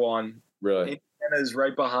number one. Really? Indiana is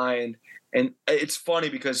right behind. And it's funny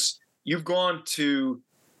because you've gone to,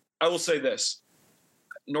 I will say this,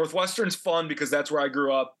 Northwestern's fun because that's where I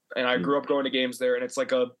grew up, and I grew up going to games there, and it's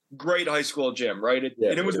like a great high school gym, right? And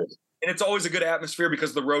it's always a good atmosphere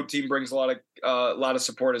because the road team brings a lot of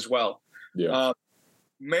support as well. Yeah.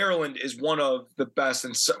 Maryland is one of the best,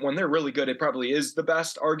 and when they're really good, it probably is the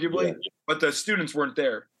best, arguably. Yeah. But the students weren't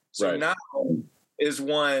there, so now is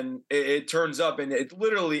when it turns up, and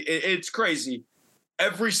it's crazy.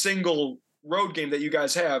 Every single road game that you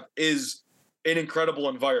guys have is an incredible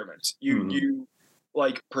environment. You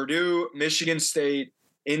like Purdue, Michigan State,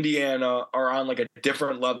 Indiana are on like a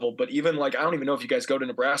different level. But even like I don't even know if you guys go to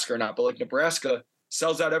Nebraska or not, but like Nebraska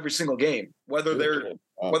sells out every single game, whether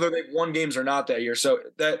they've won games or not that year. So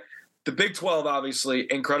that the Big 12, obviously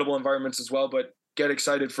incredible environments as well, but get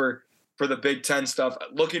excited for the Big 10 stuff,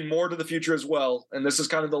 looking more to the future as well. And this is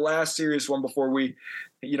kind of the last serious one before we,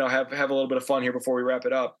 you know, have a little bit of fun here before we wrap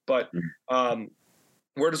it up. But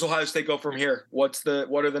where does Ohio State go from here? What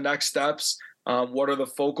are the next steps? What are the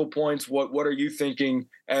focal points? What are you thinking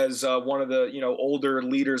as one of the, you know, older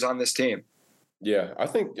leaders on this team? Yeah, I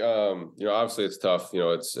think, you know, obviously it's tough. You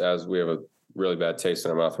know, it's as we have a really bad taste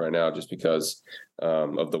in our mouth right now just because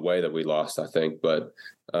of the way that we lost, I think. But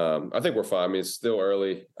I think we're fine. I mean, it's still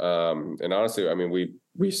early. And honestly, I mean,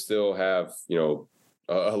 we still have, you know,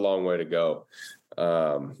 a long way to go.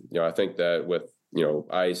 You know, I think that with, you know,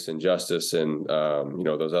 Ice and Justice and, you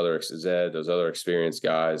know, those other experienced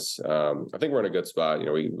guys, I think we're in a good spot. You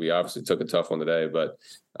know, we obviously took a tough one today, but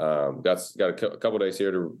got a couple days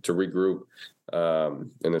here to regroup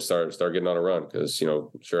and then start getting on a run. Cause, you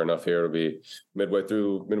know, sure enough here it'll be midway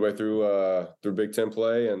through Big Ten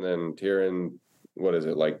play. And then here in, what is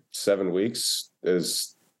it, like 7 weeks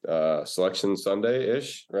is Selection Sunday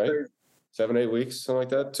ish, right? 7-8 weeks, something like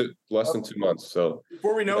that. Less than 2 months. So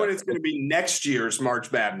before we know it, it's going to be next year's March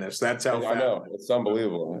Madness. That's how I know. It's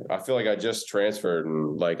unbelievable. I feel like I just transferred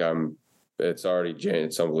and like it's already Jane.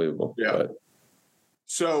 It's unbelievable. Yeah. But.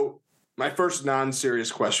 So my first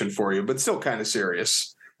non-serious question for you, but still kind of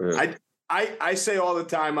serious. Yeah. I say all the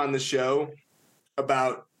time on the show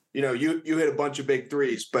about, you know, you hit a bunch of big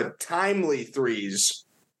threes, but timely threes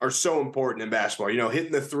are so important in basketball. You know,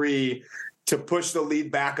 hitting the three to push the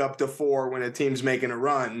lead back up to 4 when a team's making a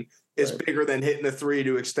run is bigger than hitting the 3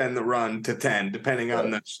 to extend the run to 10, depending on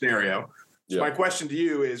the scenario. So my question to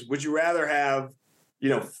you is, would you rather have, you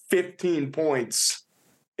know, 15 points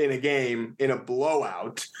in a game in a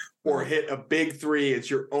blowout or hit a big 3? It's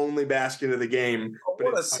your only basket of the game.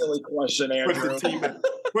 What a silly question, Andrew.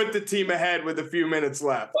 Put the team ahead with a few minutes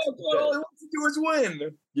left. All he wants to do is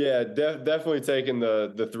win. Yeah, definitely taking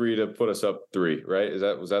the 3 to put us up 3, right?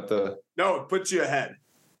 Was that the? No, it puts you ahead.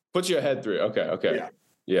 Puts you ahead 3. Okay.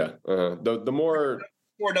 Yeah. The more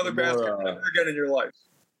another basket ever again in your life.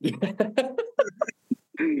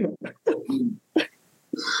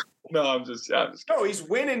 No, I'm just No, he's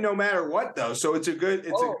winning no matter what, though. So it's a good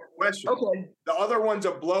question. Okay. The other one's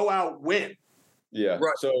a blowout win. Yeah.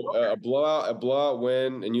 Right. So a blowout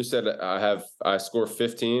win, and you said I score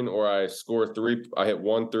 15 or I score 3. I hit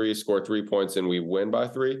 1 3, score 3 points, and we win by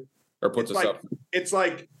 3. or puts us up. It's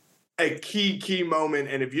like a key moment,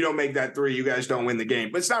 and if you don't make that three, you guys don't win the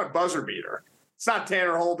game. But it's not a buzzer beater. It's not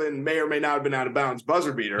Tanner Holden may or may not have been out of bounds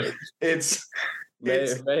buzzer beater. May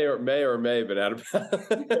have been out of bounds.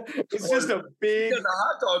 It's just a big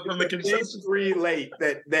hot dog from the consensus three late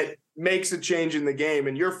that makes a change in the game.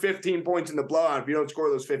 And you're 15 points in the blowout. If you don't score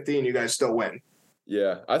those 15, you guys still win.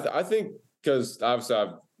 Yeah, I think because obviously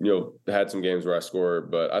I've had some games where I scored,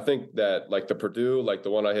 but I think that like the Purdue, like the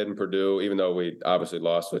one I hit in Purdue, even though we obviously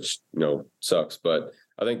lost, which sucks, but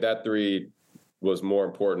I think that three was more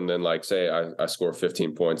important than like say I score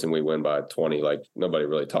 15 points and we win by 20. Like nobody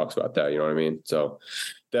really talks about that, you know what I mean? So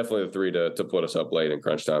definitely the three to put us up late in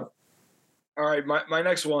crunch time. All right, my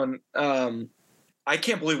next one. I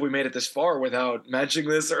can't believe we made it this far without mentioning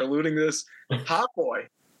this or alluding this. Hot Boy.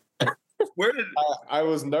 Where did I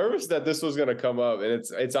was nervous that this was going to come up, and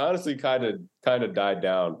it's honestly kind of died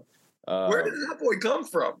down. Where did Hot Boy come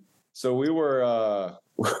from? So we were.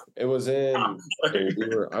 It was in.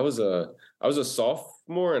 I was a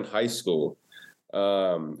sophomore in high school,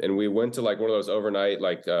 and we went to like one of those overnight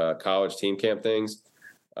like college team camp things.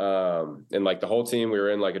 And like the whole team, we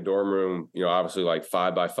were in like a dorm room, obviously like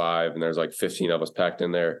 5 by 5, and there's like 15 of us packed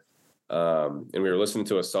in there. And we were listening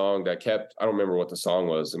to a song that I don't remember what the song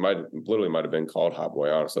was. It might have been called Hot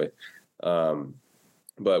Boy, honestly.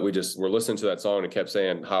 But we just were listening to that song and it kept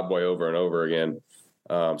saying Hot Boy over and over again.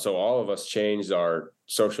 So all of us changed our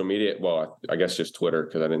social media. Well, I guess just Twitter,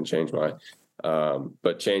 because I didn't change mine,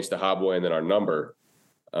 but changed to Hot Boy and then our number.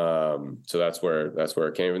 So that's where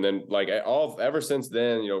it came. And then like ever since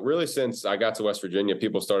then, really since I got to West Virginia,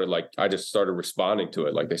 people started I just started responding to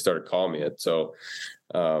it. Like they started calling me it. So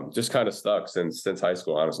just kind of stuck since high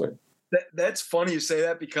school, honestly. That's funny you say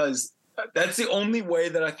that, because that's the only way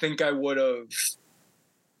that I think I would have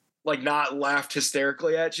like not laughed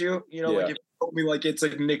hysterically at you. Like if you told me like it's a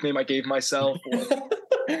nickname I gave myself.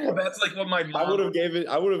 Or, that's like what my mom. I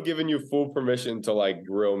would have given you full permission to like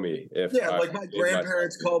grill me if. Yeah, like my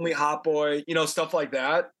grandparents called me Hot Boy, stuff like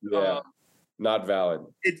that. Yeah, not valid.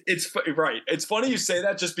 It's right. It's funny you say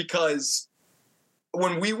that, just because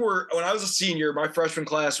when I was a senior, my freshman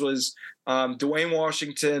class was Dwayne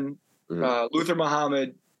Washington, Luther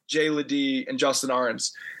Muhammad, Jay Ledee, and Justin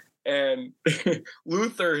Arns. And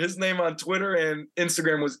Luther, his name on Twitter and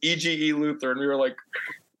Instagram was EGE Luther, and we were like,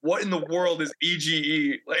 what in the world is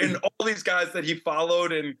EGE? And all these guys that he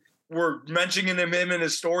followed and were mentioning him in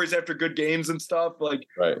his stories after good games and stuff, like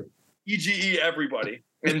right. EGE everybody,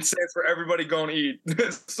 and stands for everybody gonna eat.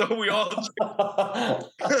 So we all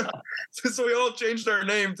changed our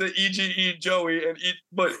name to EGE Joey and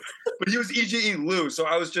but he was EGE Lou, so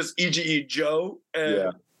I was just EGE Joe,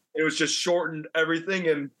 and it was just shortened everything,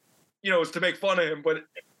 and it was to make fun of him, but.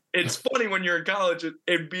 It's funny when you're in college.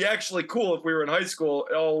 It'd be actually cool if we were in high school,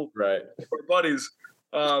 all right, our buddies.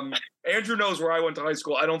 Andrew knows where I went to high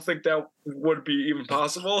school. I don't think that would be even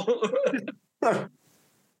possible. But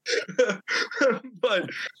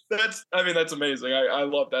that's amazing. I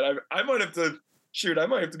love that. I might have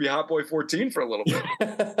to be Hot Boy 14 for a little bit.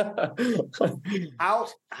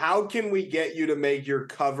 How can we get you to make your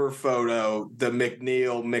cover photo the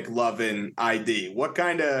McNeil McLovin ID? What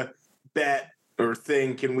kind of bet or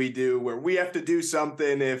thing can we do where we have to do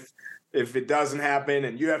something if it doesn't happen,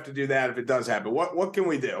 and you have to do that if it does happen? What can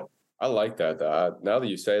we do? I like that. Now that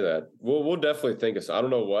you say that, we'll definitely think of. I don't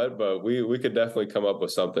know what, but we could definitely come up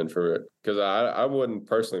with something for it, because I wouldn't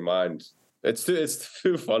personally mind. It's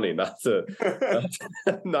too funny not to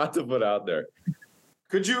put out there.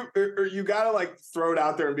 Could you, or you got to like throw it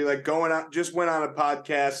out there and be like, going out, just went on a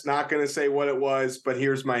podcast, not going to say what it was, but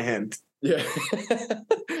here's my hint. Yeah.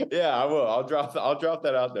 Yeah, I will. I'll drop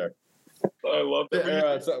that out there. I love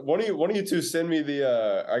that. So one of you two send me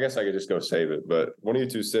the I guess I could just go save it, but one of you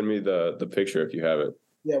two send me the picture if you have it.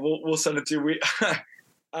 Yeah, we'll send it to you.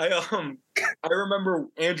 I remember,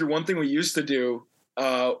 Andrew, one thing we used to do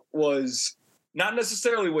was not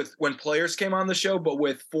necessarily with when players came on the show, but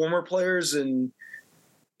with former players and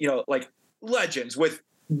like legends with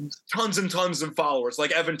tons and tons of followers,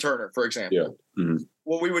 like Evan Turner, for example. Yeah. Mm-hmm.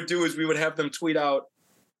 What we would do is we would have them tweet out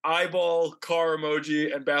eyeball, car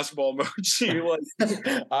emoji, and basketball emoji,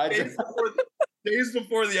 like days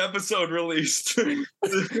before the episode released.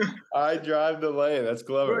 I drive the lane. That's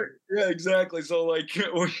clever. Right. Yeah, exactly. So like,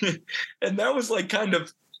 and that was like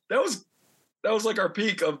that was like our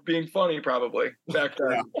peak of being funny, probably back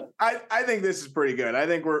then. Yeah. I think this is pretty good. I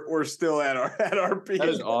think we're still at our peak. That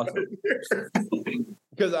is awesome.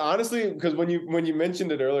 Because honestly, when you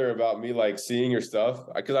mentioned it earlier about me like seeing your stuff,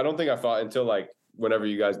 because I don't think I thought until like whenever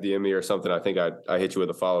you guys DM me or something, I think I hit you with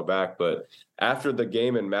a follow back. But after the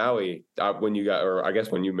game in Maui, when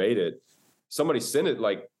you made it, somebody sent it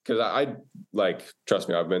like, because I like, trust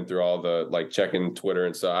me, I've been through all the like checking Twitter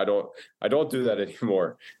and stuff. I don't do that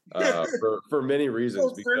anymore for many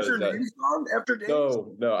reasons. Because after games?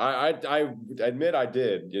 No, I admit I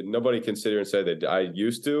did. Nobody can sit here and say that I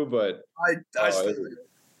used to, but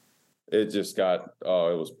it just got it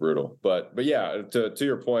was brutal. But yeah, to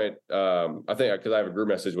your point, I think because I have a group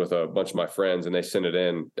message with a bunch of my friends and they sent it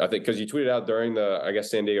in. I think because you tweeted out during the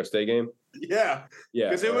San Diego State game. Yeah,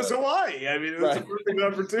 because it was Hawaii. I mean, it was a perfect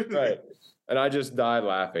opportunity. Right, and I just died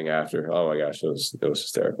laughing after. Oh my gosh, it was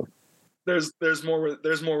hysterical. There's more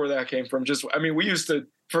where that came from. We used to,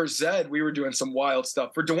 for Zed, we were doing some wild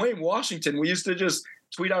stuff. For Dwayne Washington, we used to just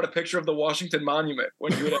tweet out a picture of the Washington Monument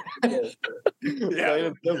when he would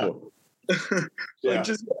have simple.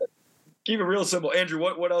 Just keep it real simple. Andrew,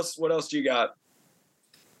 what else do you got?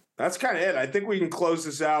 That's kind of it. I think we can close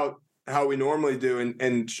this out how we normally do.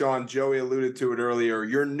 And Sean, Joey alluded to it earlier.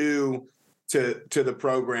 You're new to the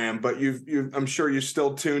program, but I'm sure you're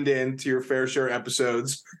still tuned in to your fair share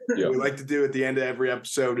episodes. Yep. What we like to do at the end of every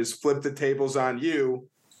episode is flip the tables on you.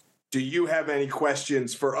 Do you have any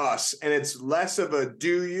questions for us? And it's less of a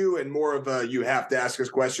do you and more of a you have to ask us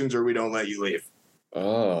questions or we don't let you leave.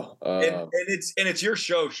 And it's your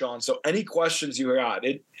show, Sean. So any questions you got,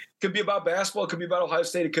 it could be about basketball, it could be about Ohio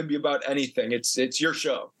State, it could be about anything. It's your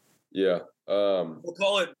show. Yeah. We'll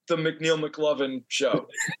call it the McNeil McLovin show.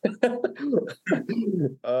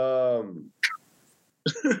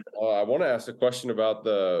 I want to ask a question about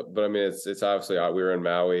but I mean, it's obviously we were in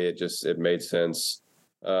Maui. It made sense.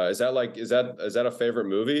 Is that a favorite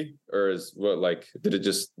movie or did it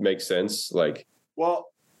just make sense?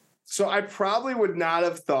 So I probably would not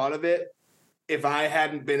have thought of it if I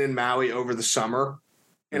hadn't been in Maui over the summer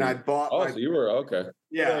and I bought. So you were okay.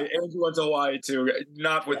 Yeah. Andrew went to Hawaii too,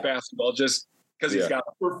 not with basketball, just because he's got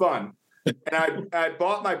for fun. And I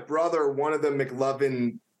bought my brother one of the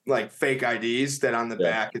McLovin like fake IDs that on the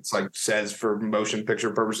back it's like says for motion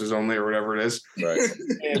picture purposes only or whatever it is. Right.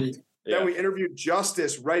 And then we interviewed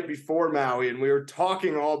Justice right before Maui and we were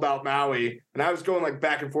talking all about Maui and I was going like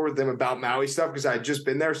back and forth with him about Maui stuff because I had just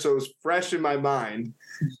been there. So it was fresh in my mind.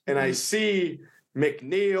 And I see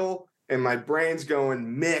McNeil and my brain's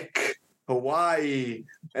going Mick, Hawaii.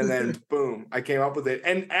 And then boom, I came up with it.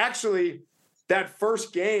 And actually that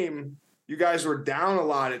first game, you guys were down a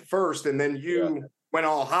lot at first and then you went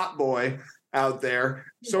all hot boy out there.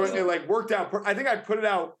 So it like worked out. I think I put it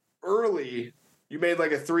out early. You made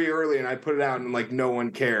like a 3 early and I put it out and like no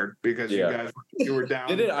one cared because you were down.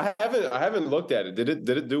 Did it? I haven't looked at it. Did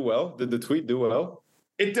it do well? Did the tweet do well?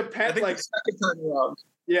 It depends. Like second time around.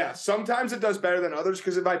 Yeah, sometimes it does better than others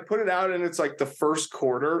because if I put it out and it's like the first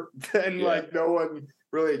quarter, then like no one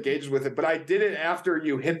really engages with it. But I did it after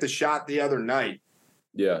you hit the shot the other night.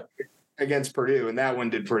 Yeah. Against Purdue, and that one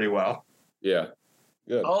did pretty well. Yeah.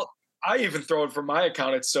 Good. I even throw it from my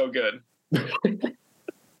account. It's so good.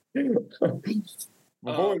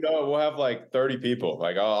 Before we know it, we'll have like 30 people.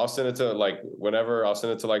 Like I'll send it to like whenever I'll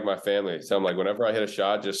send it to like my family. So I'm like, whenever I hit a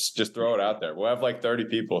shot, just throw it out there. We'll have like 30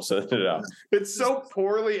 people sending it out. It's so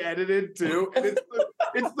poorly edited too. And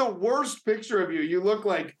it's the worst picture of you. You look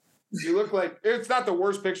like it's not the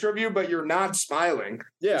worst picture of you, but you're not smiling.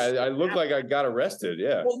 Yeah, I look like I got arrested.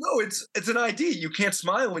 Yeah. Well, no, it's an ID. You can't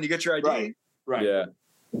smile when you get your ID. Right. Yeah.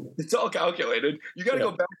 It's all calculated. You got to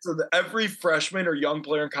go back to every freshman or young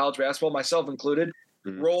player in college basketball, myself included,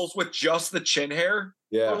 rolls with just the chin hair.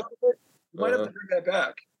 Yeah. You might have to bring that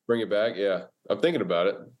back. Bring it back? Yeah. I'm thinking about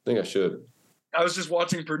it. I think I should. I was just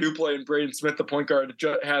watching Purdue play and Braden Smith, the point guard,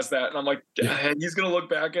 has that. And I'm like, he's going to look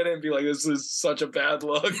back at it and be like, this is such a bad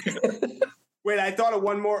look. Wait, I thought of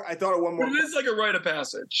one more. It is like a rite of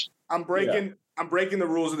passage. I'm breaking the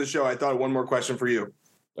rules of the show. I thought of one more question for you.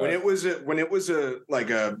 When it was a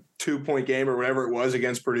 2-point game or whatever it was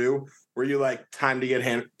against Purdue, were you like time to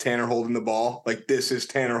get Tanner Holden the ball? Like this is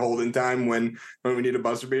Tanner Holden time when we need a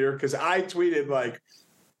buzzer beater? Because I tweeted like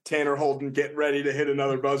Tanner Holden get ready to hit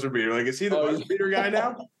another buzzer beater. Like is he the buzzer beater guy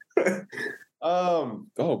now?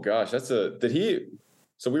 Oh gosh,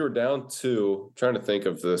 so we were down 2, trying to think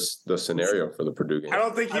of the scenario for the Purdue game. I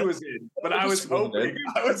don't think he was in, but I was hoping.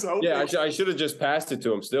 Yeah, I should have just passed it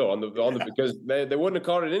to him still on the because they wouldn't have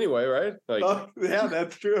caught it anyway, right? Like, yeah,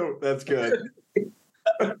 that's true. That's good.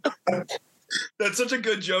 That's such a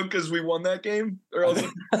good joke because we won that game, or else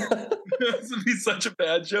it would be such a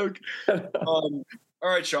bad joke. All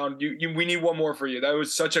right, Sean, we need one more for you. That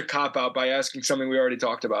was such a cop out by asking something we already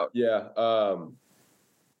talked about. Yeah.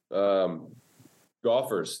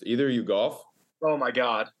 Golfers. Either you golf? Oh my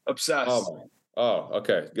God, obsessed. Oh,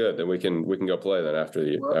 okay, good. Then we can go play then after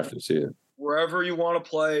the season. Wherever you want to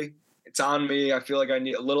play, it's on me. I feel like I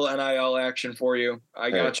need a little NIL action for you. I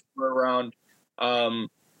got you for a round.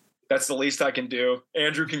 That's the least I can do.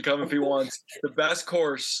 Andrew can come if he wants. The best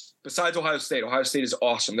course besides Ohio State. Ohio State is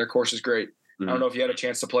awesome. Their course is great. Mm-hmm. I don't know if you had a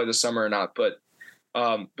chance to play this summer or not, but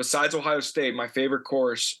besides Ohio State, my favorite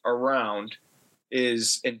course around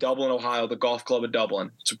is in Dublin, Ohio, the Golf Club of Dublin.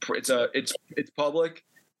 It's public.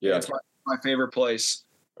 Yeah, it's my favorite place.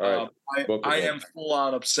 All right. I am full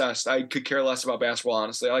on obsessed. I could care less about basketball,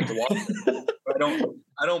 honestly. I like to watch it. But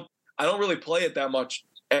I don't really play it that much,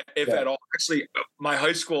 if at all. Actually, my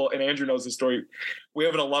high school, and Andrew knows the story, we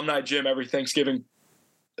have an alumni gym every Thanksgiving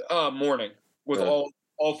morning with all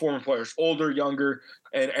former players, older, younger,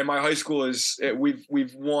 and my high school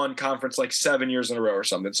we've won conference like 7 years in a row or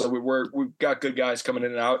something. So we've got good guys coming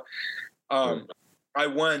in and out. I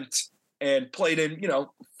went and played in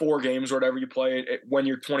 4 games or whatever you play when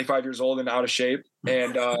you're 25 years old and out of shape,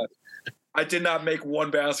 and I did not make one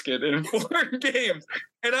basket in 4 games,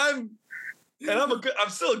 and I'm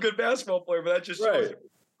still a good basketball player, but that just shows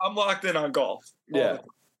I'm locked in on golf. Yeah.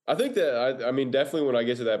 I think that I mean, definitely when I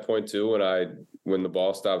get to that point too, when the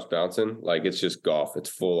ball stops bouncing, like it's just golf. It's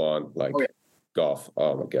full on golf.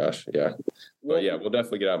 Oh my gosh. Yeah. But yeah, we'll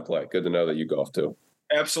definitely get out and play. Good to know that you golf too.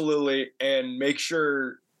 Absolutely. And make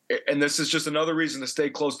sure, and this is just another reason to stay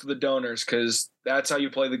close to the donors, because that's how you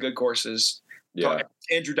play the good courses. Yeah. Talk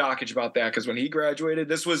to Andrew Dockage about that, because when he graduated,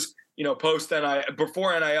 this was, post NIL,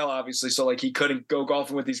 before NIL, obviously. So like he couldn't go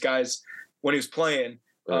golfing with these guys when he was playing.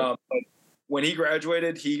 Right. But when he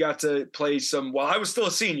graduated, he got to play while I was still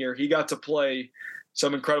a senior, he got to play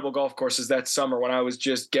some incredible golf courses that summer when I was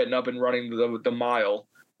just getting up and running the mile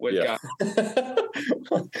with guys.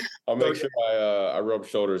 I'll make sure I rub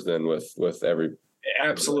shoulders then with every.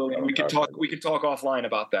 Absolutely. We can talk offline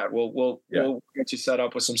about that. We'll get you set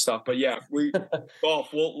up with some stuff. But yeah,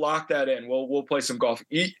 golf, we'll lock that in. We'll play some golf.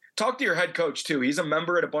 Talk to your head coach too. He's a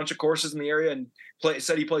member at a bunch of courses in the area and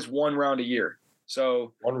said he plays 1 round a year.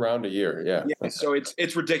 So 1 round a year, yeah. So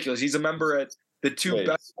it's ridiculous. He's a member at the 2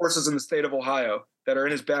 best courses in the state of Ohio that are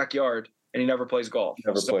in his backyard, and he never plays golf.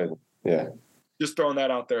 Played. Yeah. Just throwing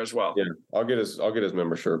that out there as well. Yeah, I'll get his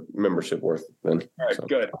membership worth then. All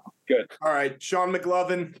right, good. All right, Sean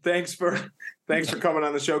McLovin, thanks for coming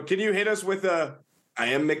on the show. Can you hit us with I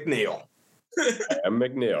am McNeil? I am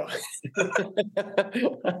McNeil.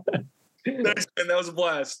 Thanks, man. That was a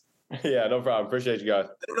blast. Yeah, no problem. Appreciate you guys.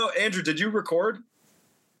 I don't know, Andrew, did you record?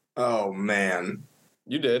 Oh man,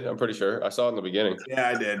 you did. I'm pretty sure I saw it in the beginning. Yeah,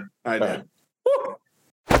 I did.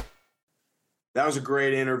 That was a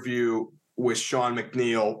great interview with Sean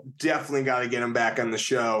McNeil. Definitely got to get him back on the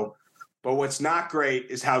show. But what's not great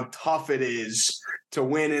is how tough it is to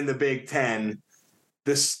win in the Big Ten.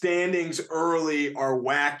 The standings early are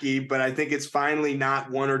wacky, but I think it's finally not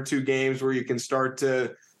 1 or 2 games where you can start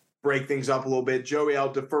to break things up a little bit. Joey,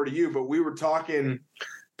 I'll defer to you, but we were talking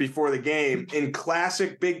before the game. In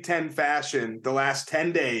classic Big Ten fashion, the last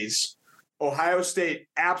 10 days, Ohio State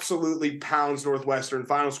absolutely pounds Northwestern.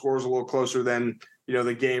 Final score is a little closer than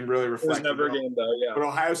the game really reflects. It was never a game, though, yeah. But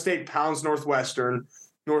Ohio State pounds Northwestern.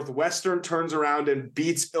 Northwestern turns around and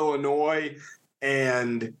beats Illinois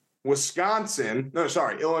and Wisconsin. No,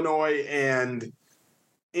 sorry, Illinois and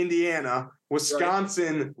Indiana.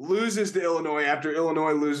 Wisconsin loses to Illinois after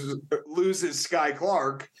Illinois loses Sky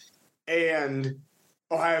Clark, and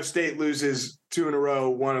Ohio State loses 2 in a row,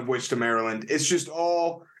 one of which to Maryland. It's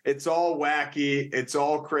all wacky. It's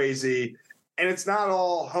all crazy. And it's not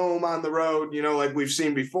all home on the road, like we've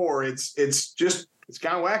seen before. It's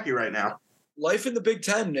kind of wacky right now. Life in the Big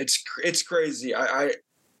Ten, it's crazy.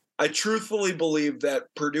 I truthfully believe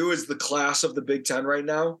that Purdue is the class of the Big Ten right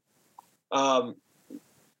now.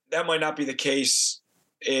 That might not be the case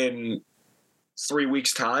in 3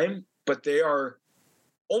 weeks' time, but they are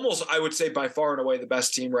almost, I would say, by far and away the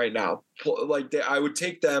best team right now. I would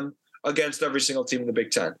take them against every single team in the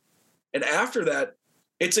Big Ten. And after that,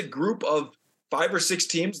 it's a group of 5 or 6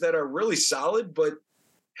 teams that are really solid, but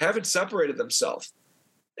haven't separated themselves.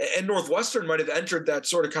 And Northwestern might have entered that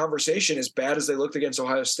sort of conversation as bad as they looked against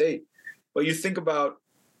Ohio State. But you think about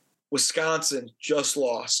Wisconsin just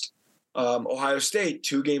lost. Ohio State,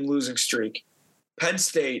 2-game losing streak. Penn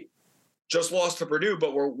State just lost to Purdue,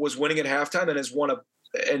 but was winning at halftime and has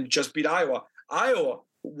and just beat Iowa. Iowa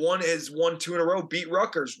has won 2 in a row, beat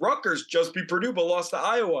Rutgers. Rutgers just beat Purdue, but lost to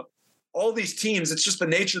Iowa. All these teams, it's just the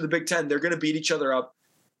nature of the Big Ten. They're going to beat each other up.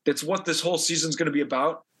 That's what this whole season's going to be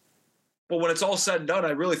about. But when it's all said and done,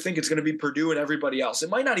 I really think it's going to be Purdue and everybody else. It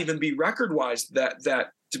might not even be record-wise that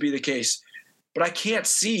to be the case. But I can't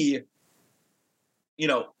see,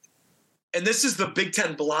 and this is the Big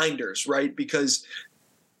Ten blinders, right? Because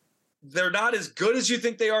they're not as good as you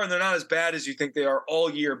think they are, and they're not as bad as you think they are all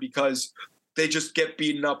year because they just get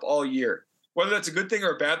beaten up all year. Whether that's a good thing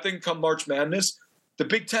or a bad thing come March Madness, the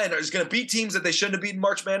Big Ten is going to beat teams that they shouldn't have beaten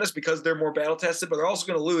March Madness because they're more battle-tested, but they're also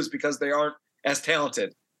going to lose because they aren't as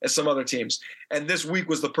talented as some other teams. And this week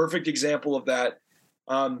was the perfect example of that.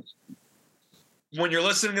 When you're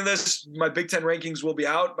listening to this, my Big Ten rankings will be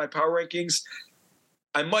out, my power rankings.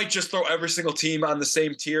 I might just throw every single team on the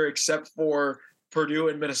same tier except for Purdue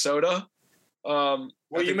and Minnesota. Well,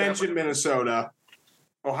 you mentioned Minnesota.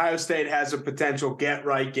 Ohio State has a potential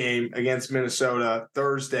get-right game against Minnesota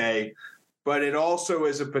Thursday, but it also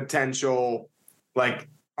is a potential, like,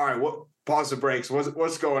 all right, pause the brakes.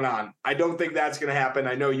 What's going on? I don't think that's going to happen.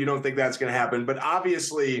 I know you don't think that's going to happen, but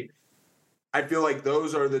obviously I feel like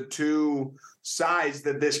those are the two sides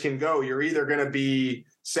that this can go. You're either going to be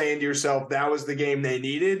saying to yourself, that was the game they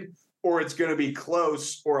needed, or it's going to be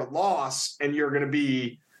close or a loss, and you're going to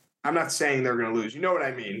be – I'm not saying they're going to lose. You know what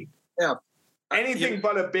I mean? Yeah. Anything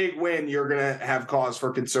but a big win, you're going to have cause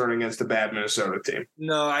for concern against a bad Minnesota team.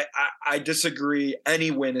 No, I disagree. Any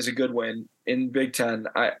win is a good win in Big Ten.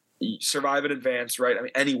 Survive and advance, right? I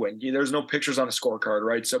mean, any win. There's no pictures on a scorecard,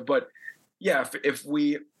 right? So, but yeah, if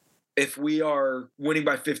we are winning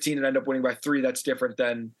by 15 and end up winning by 3, that's different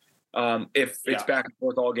than if it's back and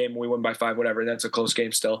forth all game and we win by 5, whatever. That's a close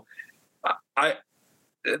game still.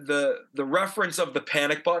 The reference of the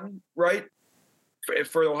panic button, right?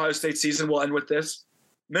 For the Ohio State season, we'll end with this.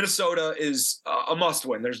 Minnesota is a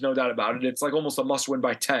must-win. There's no doubt about it. It's like almost a must-win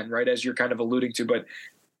by 10, right, as you're kind of alluding to. But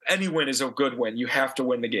any win is a good win. You have to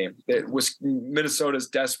win the game. Minnesota's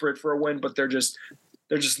desperate for a win, but they're just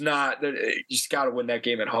not. You just got to win that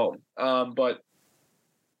game at home. But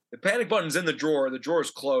the panic button's in the drawer. The drawer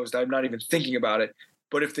is closed. I'm not even thinking about it.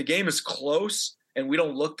 But if the game is close and we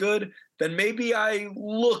don't look good, then maybe I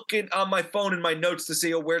look on my phone in my notes to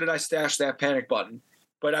see, where did I stash that panic button?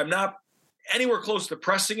 But I'm not anywhere close to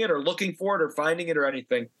pressing it or looking for it or finding it or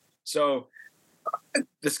anything. So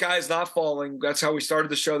the sky is not falling. That's how we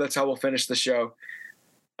started the show. That's how we'll finish the show.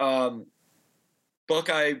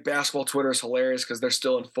 Buckeye basketball Twitter is hilarious because they're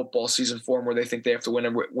still in football season form where they think they have to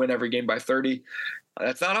win every game by 30.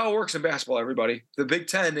 That's not how it works in basketball, everybody. The Big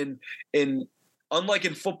Ten unlike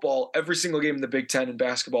in football, every single game in the Big Ten in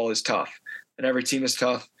basketball is tough, and every team is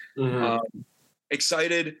tough. Mm-hmm.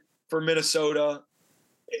 Excited for Minnesota.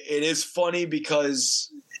 It is funny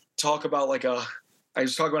because I was talking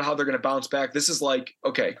about how they're going to bounce back. This is like,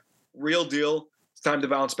 okay, real deal. It's time to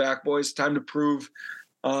bounce back, boys. Time to prove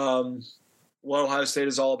what Ohio State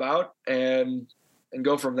is all about and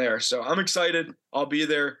go from there. So I'm excited. I'll be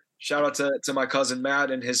there. Shout out to my cousin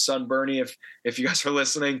Matt and his son Bernie. If you guys are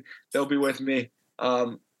listening, they'll be with me.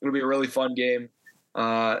 It'll be a really fun game.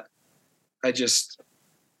 I just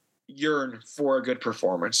yearn for a good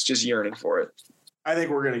performance, just yearning for it. I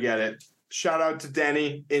think we're going to get it. Shout out to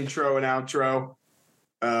Denny, intro and outro.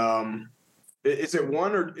 Is it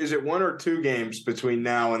one or 2 games between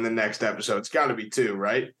now and the next episode? It's got to be 2,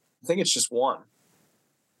 right? I think it's just 1.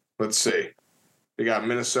 Let's see. We got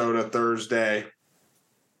Minnesota Thursday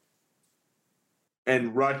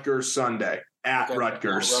and Rutgers Sunday at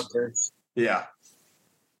Rutgers. Yeah.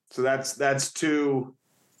 So that's two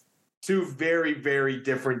very, very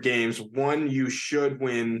different games. One you should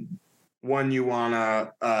win, one you want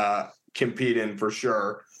to compete in for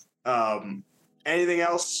sure. Anything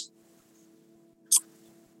else?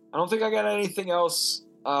 I don't think I got anything else.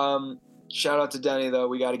 Shout out to Denny, though.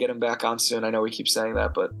 We got to get him back on soon. I know we keep saying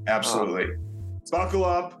that, but absolutely. Buckle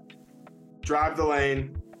up. Drive the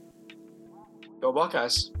lane. Go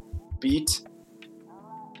Buckeyes.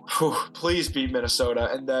 Please beat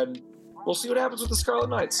Minnesota, and then we'll see what happens with the Scarlet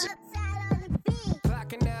Knights.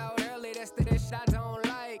 Clocking out early, that's the dish I don't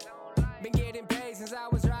like. Been getting paid since I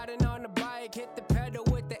was riding on the bike. Hit the pedal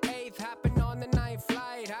with the 8th, hopping on the 9th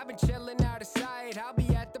flight. I've been chilling out of sight, I'll be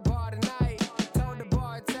at the bar tonight. Told the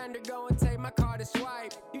bartender, go and take my card to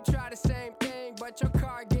swipe. You try the same thing, but your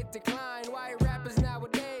card get declined. White rappers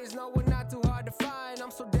nowadays, no, we're not too hard to find.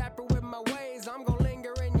 I'm so dapper with my ways, I'm gonna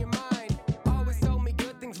linger in your mind. Always told me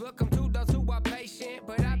good things will come to those who are patient,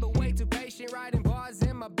 but I've been way too patient, writing bars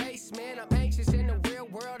in my basement. I'm anxious in the real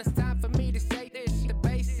world, it's time for me to say this. The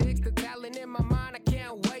basics, the talent in my mind, I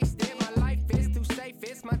can't waste it. My life is too safe,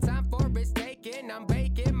 it's my time for risk taking. I'm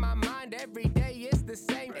baking my mind, every day it's the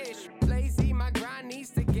same ish. Lazy, my grind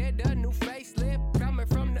needs to get a new facelift. Coming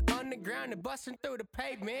from the underground and busting through the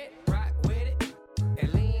pavement. Rock with it,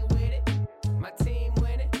 and lean with it. My team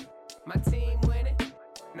winning, my team winning.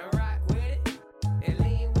 No, rock with it, and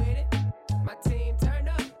lean with it. My team turn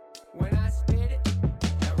up when I spit it.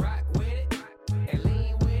 Now rock with it,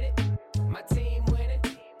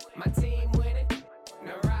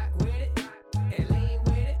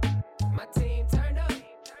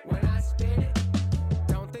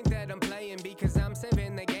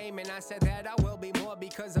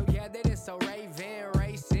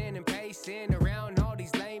 racing around all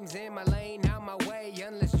these lames in my lane, out my way,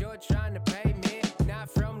 unless you're trying to pay me. Not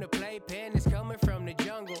from the playpen, it's coming from the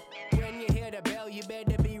jungle. When you hear the bell, you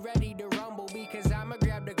better be ready to rumble, because I'ma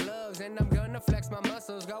grab the gloves and I'm gonna flex my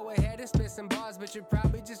muscles. Go ahead and spit some bars, but you're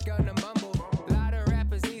probably just gonna mumble. A lot of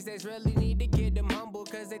rappers these days really need to get them humble,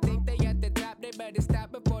 cause they think they at the top, they better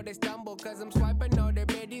stop before they stumble. Cause I'm swiping all their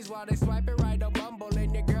biddies while they swiping right on Bumble.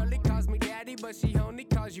 And your girlie calls me daddy, but she only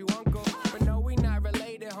calls you uncle.